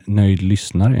som en nöjd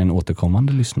lyssnare, en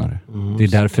återkommande lyssnare. Det är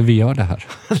därför vi gör det här.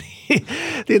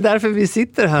 Det är därför vi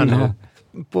sitter här nu.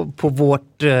 På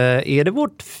vårt, är det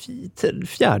vårt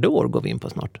 4:e år går vi in på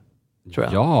snart? Tror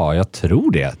jag. Ja, jag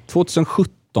tror det.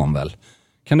 2017 väl?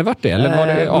 Kan det varit det? Eller var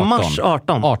det 18? Mars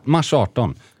 18. Mars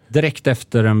 18. Direkt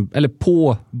efter eller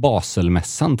på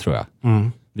Baselmässan tror jag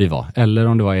vi var. Eller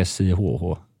om det var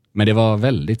SIHH. Men det var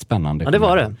väldigt spännande. Ja, det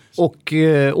var det. Och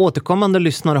återkommande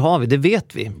lyssnare har vi, det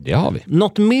vet vi. Det har vi.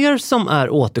 Något mer som är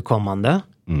återkommande,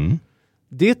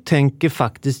 det tänker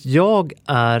faktiskt jag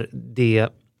är det,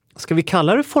 ska vi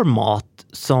kalla det format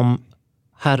som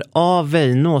herr A.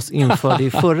 Weinås införde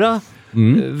i förra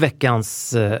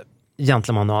veckans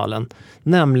Gentlemanualen.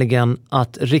 Nämligen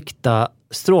att rikta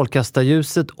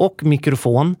strålkastarljuset och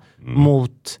mikrofon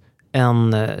mot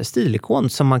en stilikon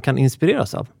som man kan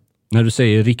inspireras av. När du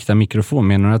säger rikta mikrofon,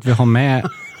 menar du att vi har med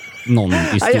någon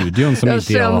i studion som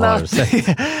inte jag har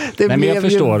sett? Det blev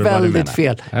ju väldigt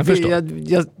fel.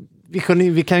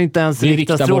 Vi kan ju inte ens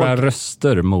rikta våra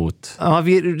röster mot... Ja,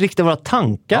 vi riktar våra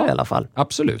tankar i alla fall.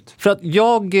 Absolut. För att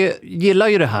jag gillar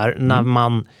ju det här när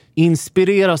man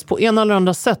inspireras på ena eller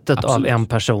andra sättet av en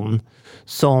person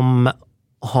som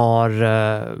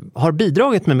har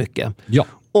bidragit med mycket. Ja.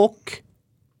 Och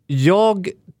jag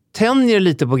tänjer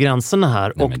lite på gränserna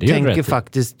här och tänker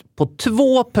faktiskt på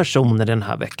 2 personer den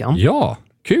här veckan. Ja,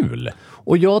 kul!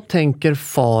 Och jag tänker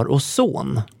far och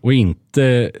son. Och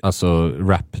inte alltså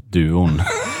rap-duon.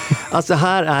 Alltså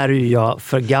här är ju jag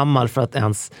för gammal för att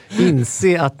ens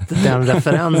inse att den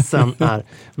referensen är.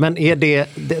 Men är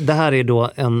det här är då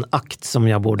en akt som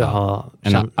jag borde ha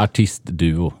känt. En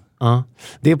artistduo. Ja.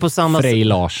 Det är på samma Frej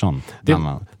Larsson. Det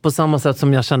är på samma sätt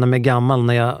som jag känner mig gammal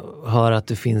när jag hör att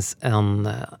det finns en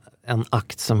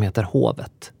akt som heter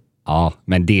Hovet. Ja,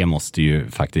 men det måste ju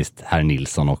faktiskt herr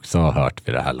Nilsson också ha hört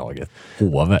vid det här laget.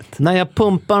 Hovet. När jag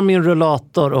pumpar min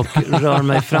rullator och rör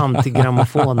mig fram till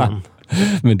grammofonen.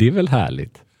 Men det är väl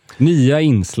härligt. Nya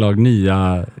inslag,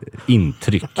 nya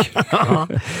intryck.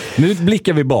 Nu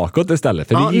blickar vi bakåt istället.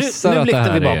 För vi gissar att det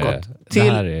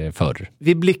här är förr.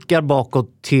 Vi blickar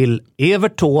bakåt till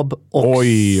Evert Taube och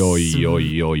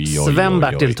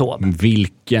Sven-Bertil Taube.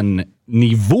 Vilken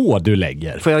nivå du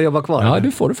lägger. Får jag jobba kvar? Ja,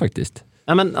 det får du faktiskt.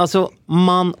 Ja, men alltså,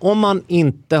 om man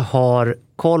inte har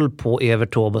koll på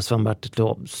Evert Taube och Sven-Bertil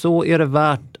Taube så är det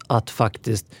värt att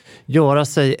faktiskt göra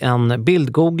sig en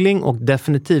bildgoogling och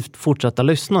definitivt fortsätta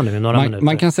lyssna nu i några minuter.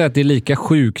 Man kan säga att det är lika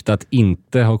sjukt att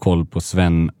inte ha koll på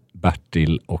Sven,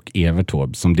 Bertil och Evert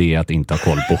Taube som det är att inte ha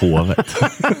koll på Hovet.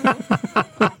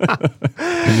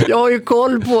 Jag har ju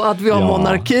koll på att vi har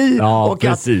monarki och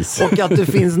att det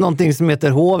finns någonting som heter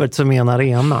Hovet som är en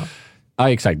arena.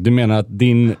 Ja, exakt. Du menar att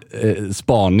din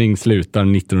spaning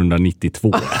slutar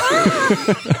 1992?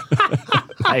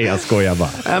 Nej, jag skojar bara.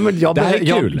 Ja, men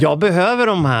jag behöver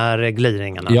de här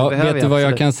gliringarna. Ja, vet du vad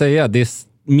jag kan säga? Det är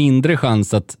mindre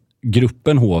chans att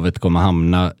gruppen Hovet kommer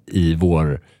hamna i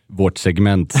vårt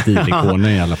segment stilikoner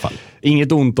i alla fall.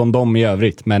 Inget ont om dem i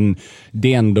övrigt, men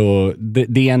det är ändå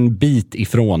det är en bit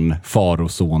ifrån far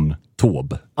och son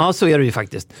Taube. Ja, så är det ju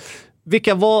faktiskt.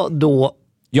 Vilka var då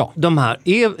Ja. De här.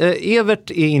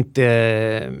 Evert är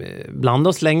inte bland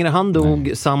oss längre. Han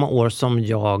dog samma år som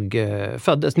jag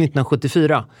föddes,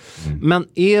 1974. Men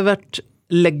Evert,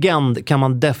 legend kan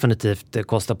man definitivt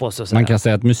kosta på sig att säga. Man kan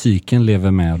säga att musiken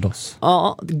lever med oss.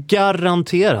 Ja,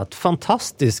 garanterat.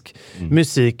 Fantastisk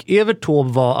musik. Evert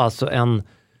Taube var alltså en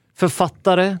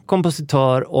författare,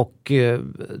 kompositör och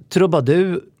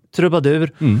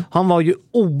trubadur. Han var ju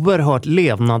oerhört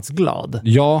levnadsglad.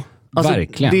 Ja, alltså,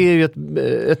 verkligen. Det är ju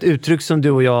ett uttryck som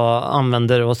du och jag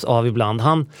använder oss av ibland.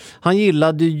 Han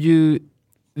gillade ju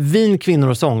vin, kvinnor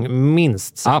och sång,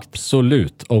 minst sagt.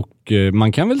 Absolut. Och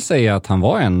man kan väl säga att han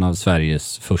var en av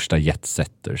Sveriges första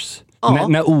jetsetters. Ja.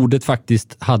 När ordet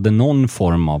faktiskt hade någon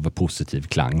form av positiv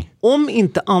klang. Om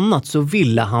inte annat så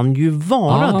ville han ju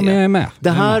vara det. Men jag är med. Det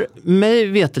här, mig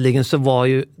veteligen så var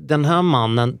ju den här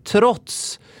mannen,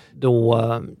 trots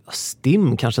då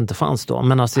STIM kanske inte fanns då,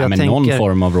 men alltså jag tänker... någon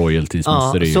form av royalties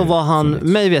måste det ju... Så var han,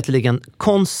 mig veteligen,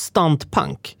 konstant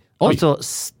punk. Oj. Alltså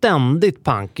ständigt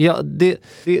punk. Ja, det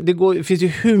finns ju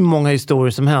hur många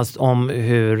historier som helst om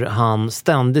hur han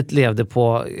ständigt levde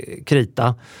på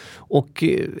krita. Och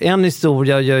en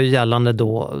historia gör gällande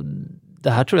då,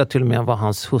 det här tror jag till och med var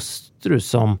hans hustru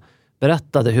som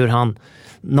berättade hur han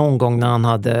någon gång när han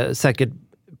hade säkert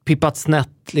pippat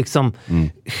snett liksom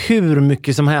hur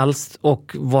mycket som helst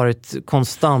och varit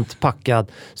konstant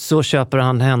packad, så köper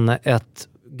han henne ett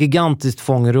gigantiskt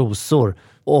fång rosor.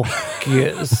 Och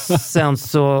sen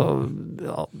så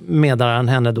meddelar han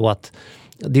henne då att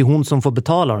det är hon som får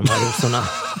betala de här rosorna.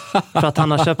 För att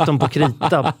han har köpt dem på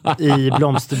krita i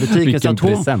blomsterbutiken.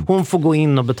 Så att hon får gå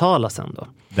in och betala sen då.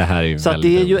 Det här är ju så att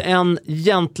det är ju en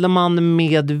gentleman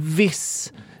med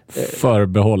viss...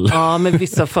 förbehåll. Ja, med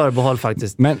vissa förbehåll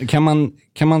faktiskt. Men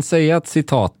kan man säga att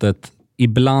citatet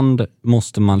ibland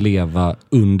måste man leva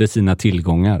under sina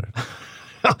tillgångar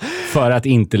för att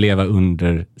inte leva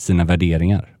under sina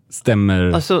värderingar?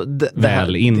 Stämmer alltså,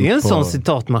 väl in på... Det är en sån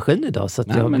citatmaskin idag så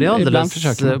att jag blir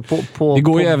alldeles på det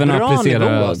går ju även att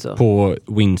applicera nivå, alltså. På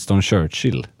Winston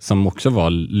Churchill som också var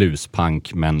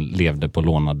luspunk men levde på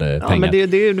lånade pengar.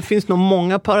 Men det finns nog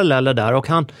många paralleller där och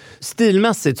han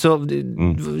stilmässigt så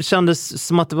kändes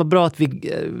som att det var bra att vi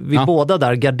båda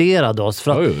där garderade oss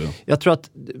för att jag tror att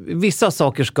vissa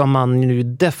saker ska man ju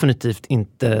definitivt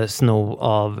inte sno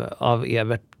av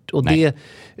Evert och det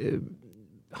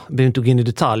jag behöver inte gå in i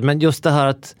detalj, men just det här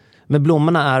att med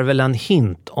blommorna är väl en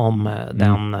hint om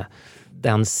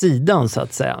den sidan så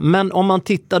att säga. Men om man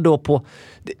tittar då på,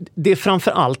 det är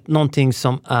framförallt någonting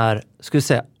som är, skulle jag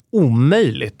säga,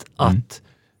 omöjligt att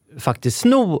faktiskt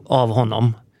sno av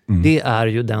honom. Det är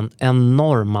ju den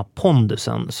enorma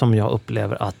pondusen som jag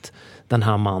upplever att den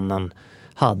här mannen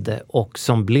hade och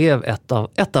som blev ett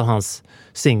av hans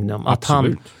signum. Att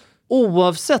han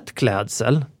oavsett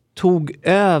klädsel tog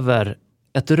över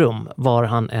ett rum var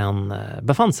han än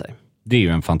befann sig. Det är ju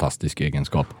en fantastisk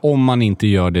egenskap. Om man inte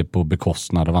gör det på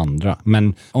bekostnad av andra.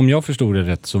 Men om jag förstod det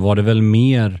rätt så var det väl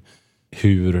mer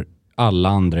hur alla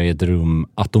andra i ett rum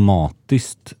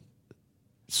automatiskt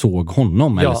såg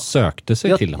honom eller sökte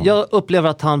sig till honom. Jag upplever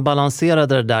att han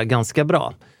balanserade det där ganska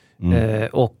bra.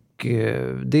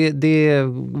 Det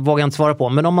vågar jag inte svara på.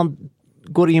 Men om man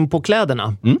går in på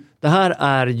kläderna. Det här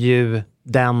är ju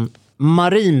den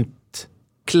marint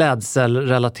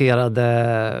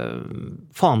klädselrelaterade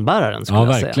fanbäraren skulle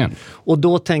jag säga. Och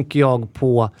då tänker jag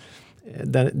på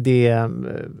det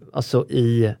alltså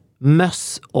i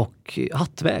möss och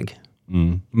hattväg.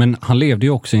 Men han levde ju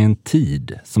också i en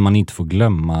tid som man inte får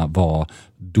glömma var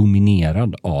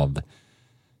dominerad av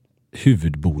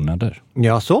huvudbonader.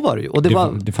 Ja, så var det ju. Och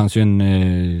det fanns ju en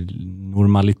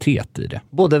normalitet i det.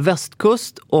 Både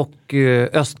västkust och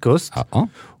östkust. Ja.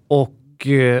 Och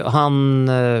han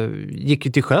gick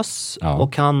ju till sjöss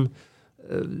och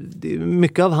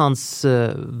mycket av hans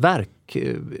verk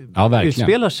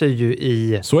utspelar sig ju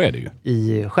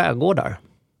i skärgårdar.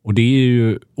 Och det är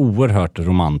ju oerhört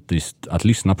romantiskt att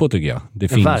lyssna på tycker jag. Det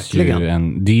finns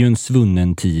verkligen. Det är ju en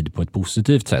svunnen tid på ett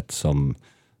positivt sätt som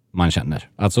man känner.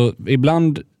 Alltså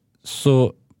ibland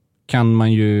så kan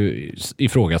man ju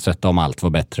ifrågasätta om allt var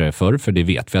bättre förr, för det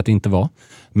vet vi att det inte var.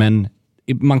 Men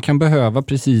man kan behöva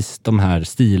precis de här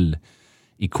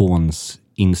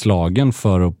stilikonsinslagen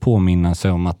för att påminna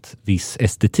sig om att viss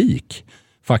estetik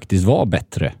faktiskt var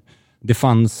bättre. Det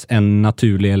fanns en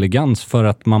naturlig elegans för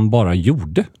att man bara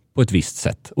gjorde på ett visst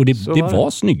sätt. Och det var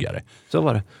snyggare. Så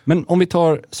var det. Men om vi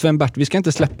tar Sven-Bert, vi ska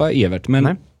inte släppa Evert,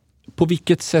 men på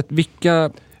vilket sätt,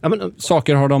 vilka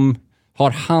saker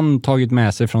har han tagit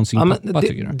med sig från sin pappa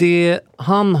tycker du? Det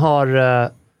han har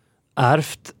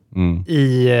ärvt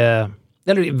i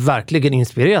eller verkligen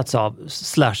inspirerats av /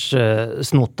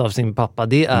 snott av sin pappa,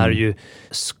 det är ju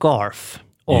scarf.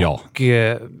 Och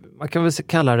man kan väl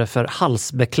kalla det för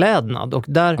halsbeklädnad. Och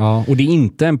där... Ja, och det är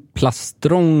inte en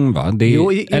plastrång, va? Det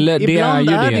är, ibland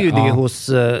är det ju det hos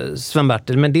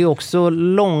Sven-Bertil, men det är också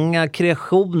långa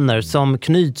kreationer som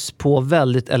knyts på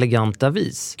väldigt eleganta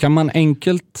vis. Kan man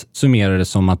enkelt summera det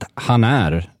som att han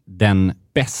är den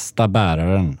bästa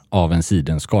bäraren av en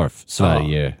sidenscarf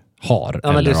Sverige har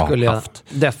eller det skulle har haft?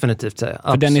 Jag definitivt säga.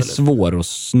 För den är svår att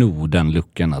sno, den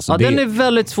looken. Alltså den är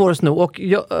väldigt svår att sno. Och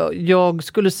jag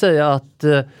skulle säga att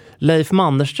Leif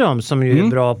Mannerström, som ju är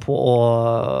bra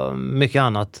på mycket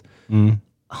annat,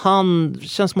 han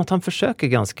känns som att han försöker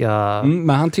ganska...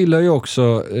 men han tillhör ju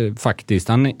också faktiskt,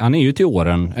 han är ju till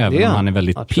åren, även om han är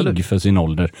väldigt pigg för sin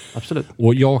ålder. Absolut.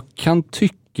 Och jag kan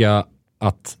tycka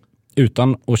att,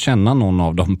 utan att känna någon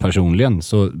av dem personligen,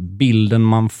 så bilden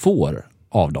man får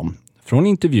av dem, från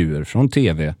intervjuer, från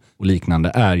tv och liknande,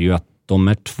 är ju att de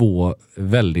är två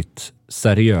väldigt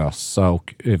seriösa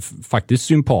och faktiskt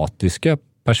sympatiska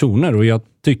personer. Och jag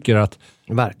tycker att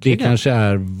det kanske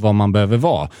är vad man behöver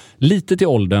vara. Lite till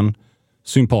åldern,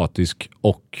 sympatisk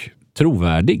och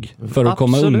trovärdig för att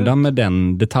komma undan med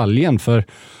den detaljen. För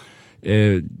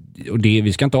och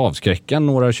vi ska inte avskräcka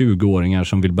några 20-åringar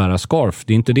som vill bära scarf.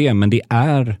 Det är inte det, men det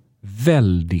är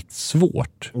väldigt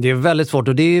svårt. Det är väldigt svårt.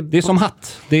 Och det är som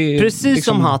hatt. Det är precis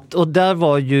liksom... som hatt. Och där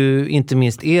var ju inte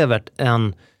minst Evert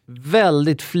en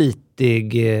väldigt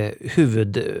flitig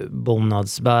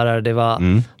huvudbonadsbärare. Det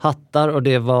var hattar och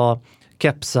det var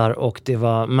kepsar och det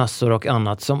var mössor och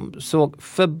annat som såg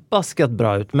förbaskat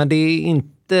bra ut. Men det är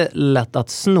inte lätt att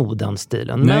sno den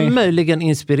stilen. Nej. Men möjligen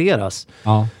inspireras.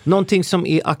 Ja. Någonting som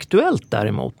är aktuellt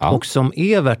däremot och som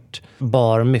Evert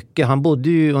bar mycket. Han bodde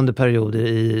ju under perioder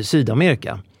i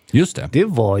Sydamerika. Just det. Det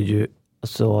var ju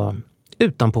alltså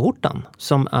utanpåskjortan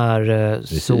som är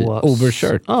så...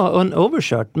 Overshirt. Ja, en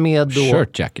overshirt med då...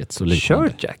 Shirt jackets och liknande.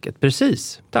 Shirt jacket,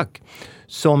 precis. Tack.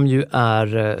 Som ju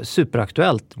är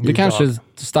superaktuellt. Det kanske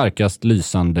starkast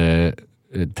lysande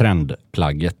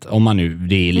trendplagget. Om man nu,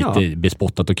 det är lite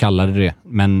bespottat att kalla det.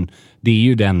 Men det är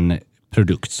ju den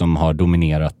produkt som har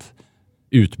dominerat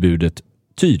utbudet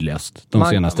tydligast de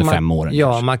senaste 5 åren.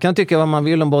 Ja, kanske. Man kan tycka vad man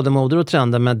vill om både moder och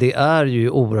trender, men det är ju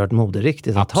oerhört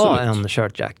moderiktigt att ha en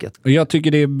shirt jacket. Och jag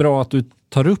tycker det är bra att du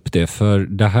tar upp det, för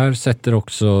det här sätter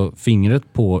också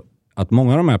fingret på att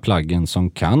många av de här plaggen som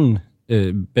kan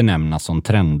benämnas som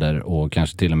trender och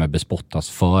kanske till och med bespottas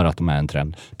för att de är en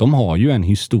trend, de har ju en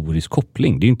historisk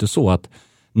koppling. Det är ju inte så att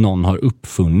någon har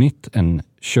uppfunnit en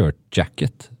shirt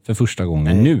jacket för första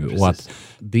gången nu. Precis. Och att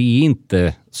det är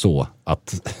inte så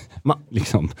att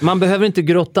man behöver inte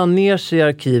grotta ner sig i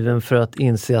arkiven för att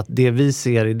inse att det vi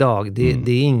ser idag, det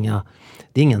är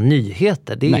inga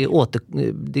nyheter.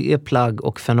 Det är plagg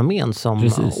och fenomen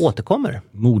som återkommer.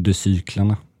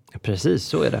 Modecyklarna. Precis,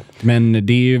 så är det. Men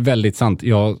det är ju väldigt sant.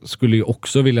 Jag skulle ju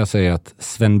också vilja säga att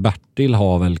Sven-Bertil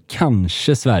har väl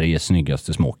kanske Sveriges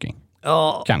snyggaste smoking.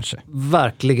 Ja, kanske.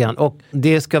 Verkligen. Och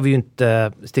det ska vi ju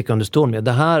inte sticka under stol med.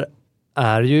 Det här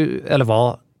är ju, eller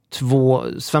var, 2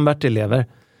 Sven-Bertil-elever.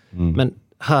 Men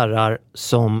herrar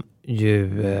som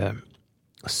ju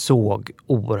såg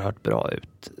oerhört bra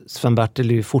ut.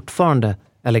 Sven-Bertil är ju fortfarande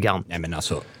elegant. Nej, men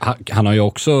alltså, han har ju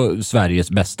också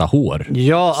Sveriges bästa hår.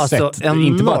 Ja, alltså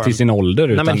inte bara till sin ålder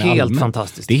utan men helt allmänt.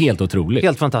 Fantastiskt. Det är helt otroligt.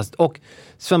 Helt fantastiskt. Och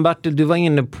Sven-Bertil, du var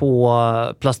inne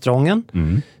på plastrången.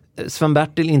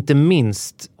 Sven-Bertil inte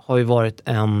minst har ju varit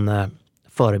en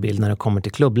förebild när det kommer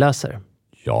till klubbläsare.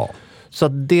 Ja. Så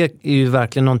det är ju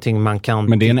verkligen någonting man kan...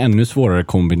 Men det är en ännu svårare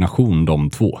kombination de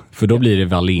två. För då blir det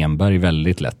Wallenberg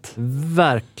väldigt lätt.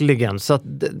 Verkligen. Så att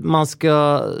man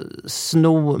ska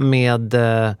sno med...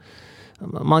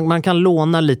 Man kan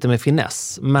låna lite med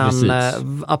finess. Men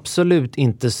absolut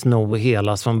inte sno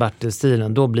hela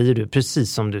Sven-Bertil-stilen. Då blir du,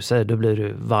 precis som du säger, då blir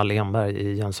du Wallenberg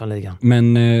i Jönssonligan.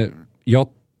 Men jag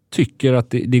tycker att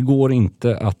det går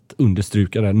inte att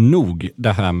understryka det nog.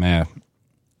 Det här med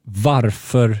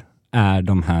varför är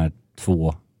de här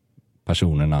 2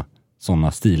 personerna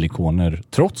sådana stilikoner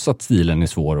trots att stilen är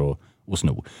svår att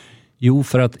sno? Jo,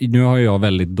 för att nu har jag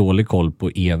väldigt dålig koll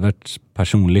på Everts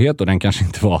personlighet och den kanske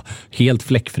inte var helt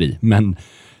fläckfri. Men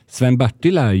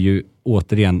Sven-Bertil är ju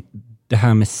återigen det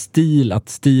här med stil, att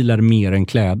stil är mer än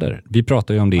kläder. Vi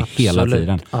pratar ju om det hela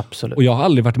tiden. Absolut. Och jag har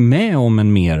aldrig varit med om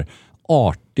en mer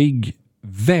artig,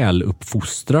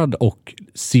 väluppfostrad och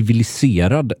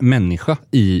civiliserad människa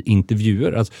i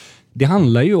intervjuer. Alltså, det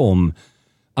handlar ju om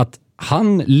att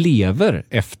han lever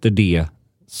efter det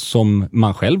som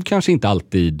man själv kanske inte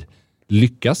alltid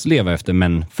lyckas leva efter,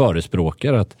 men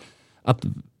förespråkar att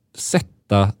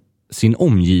sätta sin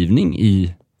omgivning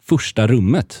i första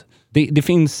rummet. Det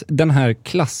finns den här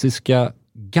klassiska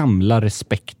gamla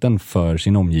respekten för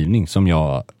sin omgivning som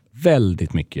jag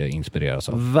väldigt mycket inspireras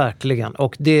av. Verkligen.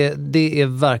 Och det är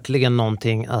verkligen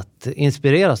någonting att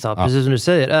inspireras av. Ja. Precis som du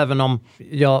säger. Även om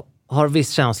jag har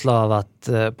viss känsla av att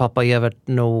pappa Evert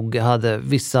nog hade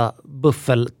vissa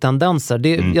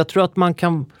buffeltendenser. Jag tror att man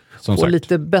kan få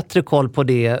lite bättre koll på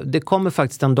det. Det kommer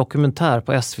faktiskt en dokumentär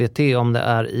på SVT om det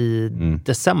är i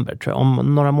december, tror jag.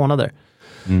 Om några månader.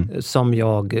 Som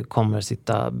jag kommer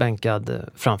sitta bänkad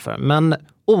framför. Men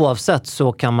oavsett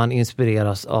så kan man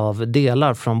inspireras av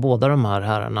delar från båda de här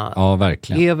herrarna. Ja,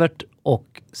 verkligen. Evert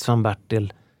och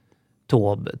Sven-Bertil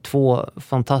Taube. 2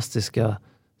 fantastiska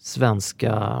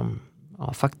svenska,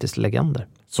 faktiskt legender.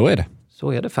 Så är det.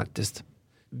 Så är det faktiskt.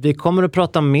 Vi kommer att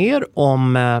prata mer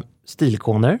om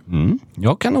stilikoner.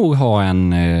 Jag kan nog ha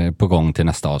en på gång till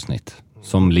nästa avsnitt.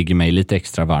 Som ligger mig lite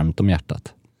extra varmt om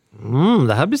hjärtat.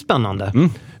 Det här blir spännande.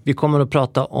 Vi kommer att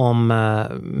prata om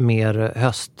mer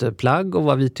höstplagg och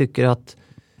vad vi tycker att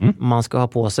man ska ha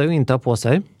på sig och inte ha på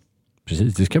sig.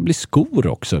 Precis, det ska bli skor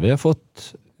också. Vi har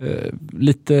fått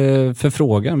lite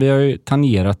förfrågan. Vi har ju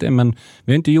tangerat det, men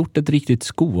vi har inte gjort ett riktigt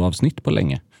skoavsnitt på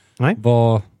länge. Nej.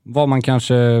 Vad man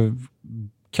kanske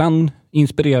kan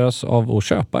inspireras av att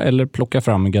köpa eller plocka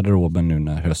fram i garderoben nu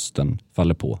när hösten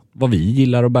faller på. Vad vi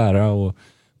gillar att bära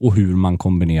och hur man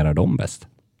kombinerar dem bäst.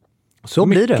 Så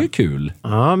blir det. Mycket kul.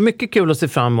 Ja, mycket kul att se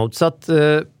fram emot. Så att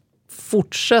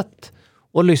fortsätt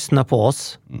att lyssna på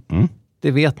oss.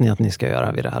 Det vet ni att ni ska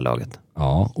göra vid det här laget.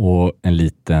 Ja, och en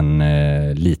liten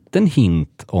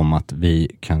hint om att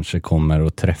vi kanske kommer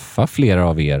att träffa flera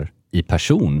av er i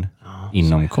person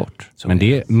inom kort. Men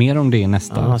det är mer om det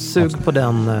nästa. Sug på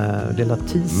den lilla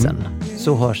teasern.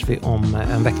 Så hörs vi om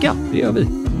en vecka. Det gör vi.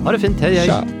 Ha det fint. Hej, hej.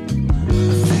 Tja.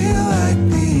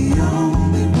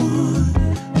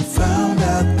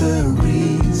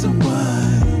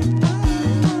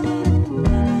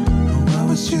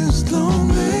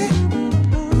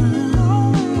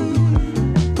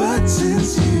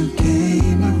 Since you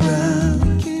came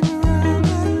around, I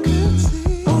could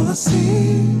see all I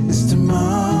see is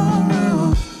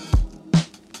tomorrow.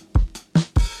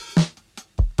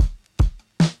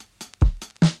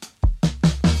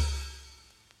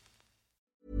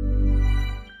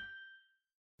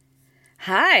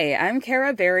 Hi, I'm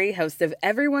Cara Berry, host of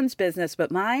Everyone's Business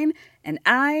But Mine, and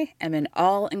I am an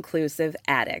all-inclusive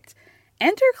addict.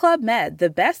 Enter Club Med, the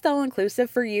best all-inclusive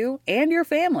for you and your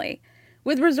family.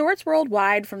 With resorts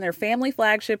worldwide, from their family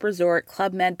flagship resort,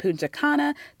 Club Med Punta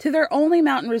Cana, to their only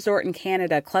mountain resort in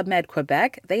Canada, Club Med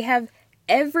Quebec, they have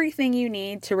everything you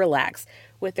need to relax.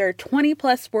 With their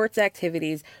 20-plus sports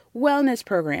activities, wellness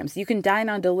programs, you can dine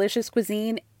on delicious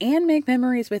cuisine and make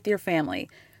memories with your family.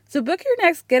 So book your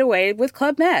next getaway with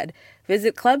Club Med.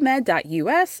 Visit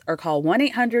clubmed.us or call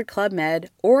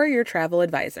 1-800-CLUB-MED or your travel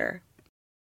advisor.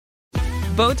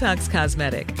 Botox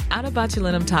Cosmetic, out of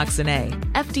botulinum toxin A,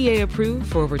 FDA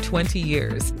approved for over 20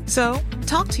 years. So,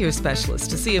 talk to your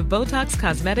specialist to see if Botox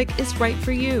Cosmetic is right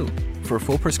for you. For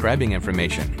full prescribing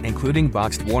information, including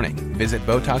boxed warning, visit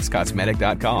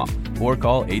BotoxCosmetic.com or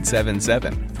call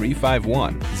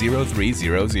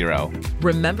 877-351-0300.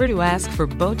 Remember to ask for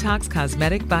Botox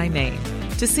Cosmetic by name.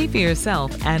 To see for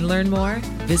yourself and learn more,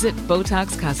 visit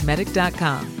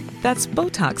BotoxCosmetic.com. That's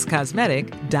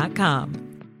BotoxCosmetic.com.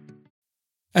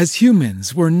 As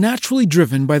humans, we're naturally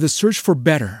driven by the search for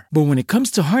better. But when it comes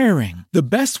to hiring, the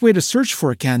best way to search for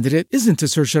a candidate isn't to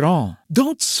search at all.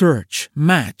 Don't search,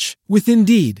 match with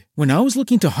Indeed. When I was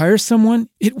looking to hire someone,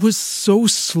 it was so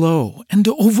slow and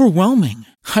overwhelming.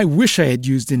 I wish I had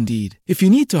used Indeed. If you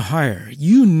need to hire,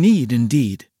 you need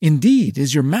Indeed. Indeed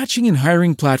is your matching and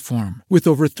hiring platform with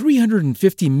over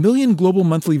 350 million global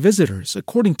monthly visitors,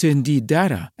 according to Indeed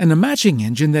data, and a matching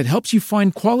engine that helps you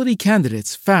find quality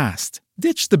candidates fast.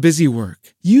 Ditch the busy work.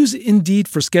 Use Indeed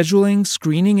for scheduling,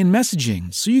 screening, and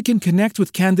messaging so you can connect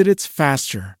with candidates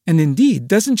faster. And Indeed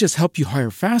doesn't just help you hire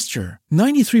faster.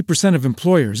 93% of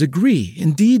employers agree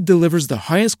Indeed delivers the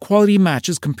highest quality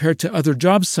matches compared to other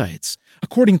job sites,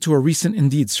 according to a recent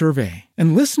Indeed survey.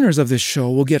 And listeners of this show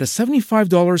will get a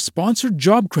 $75 sponsored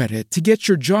job credit to get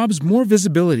your jobs more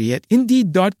visibility at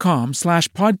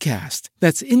Indeed.com/podcast.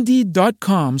 That's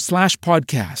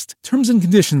Indeed.com/podcast. Terms and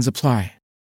conditions apply.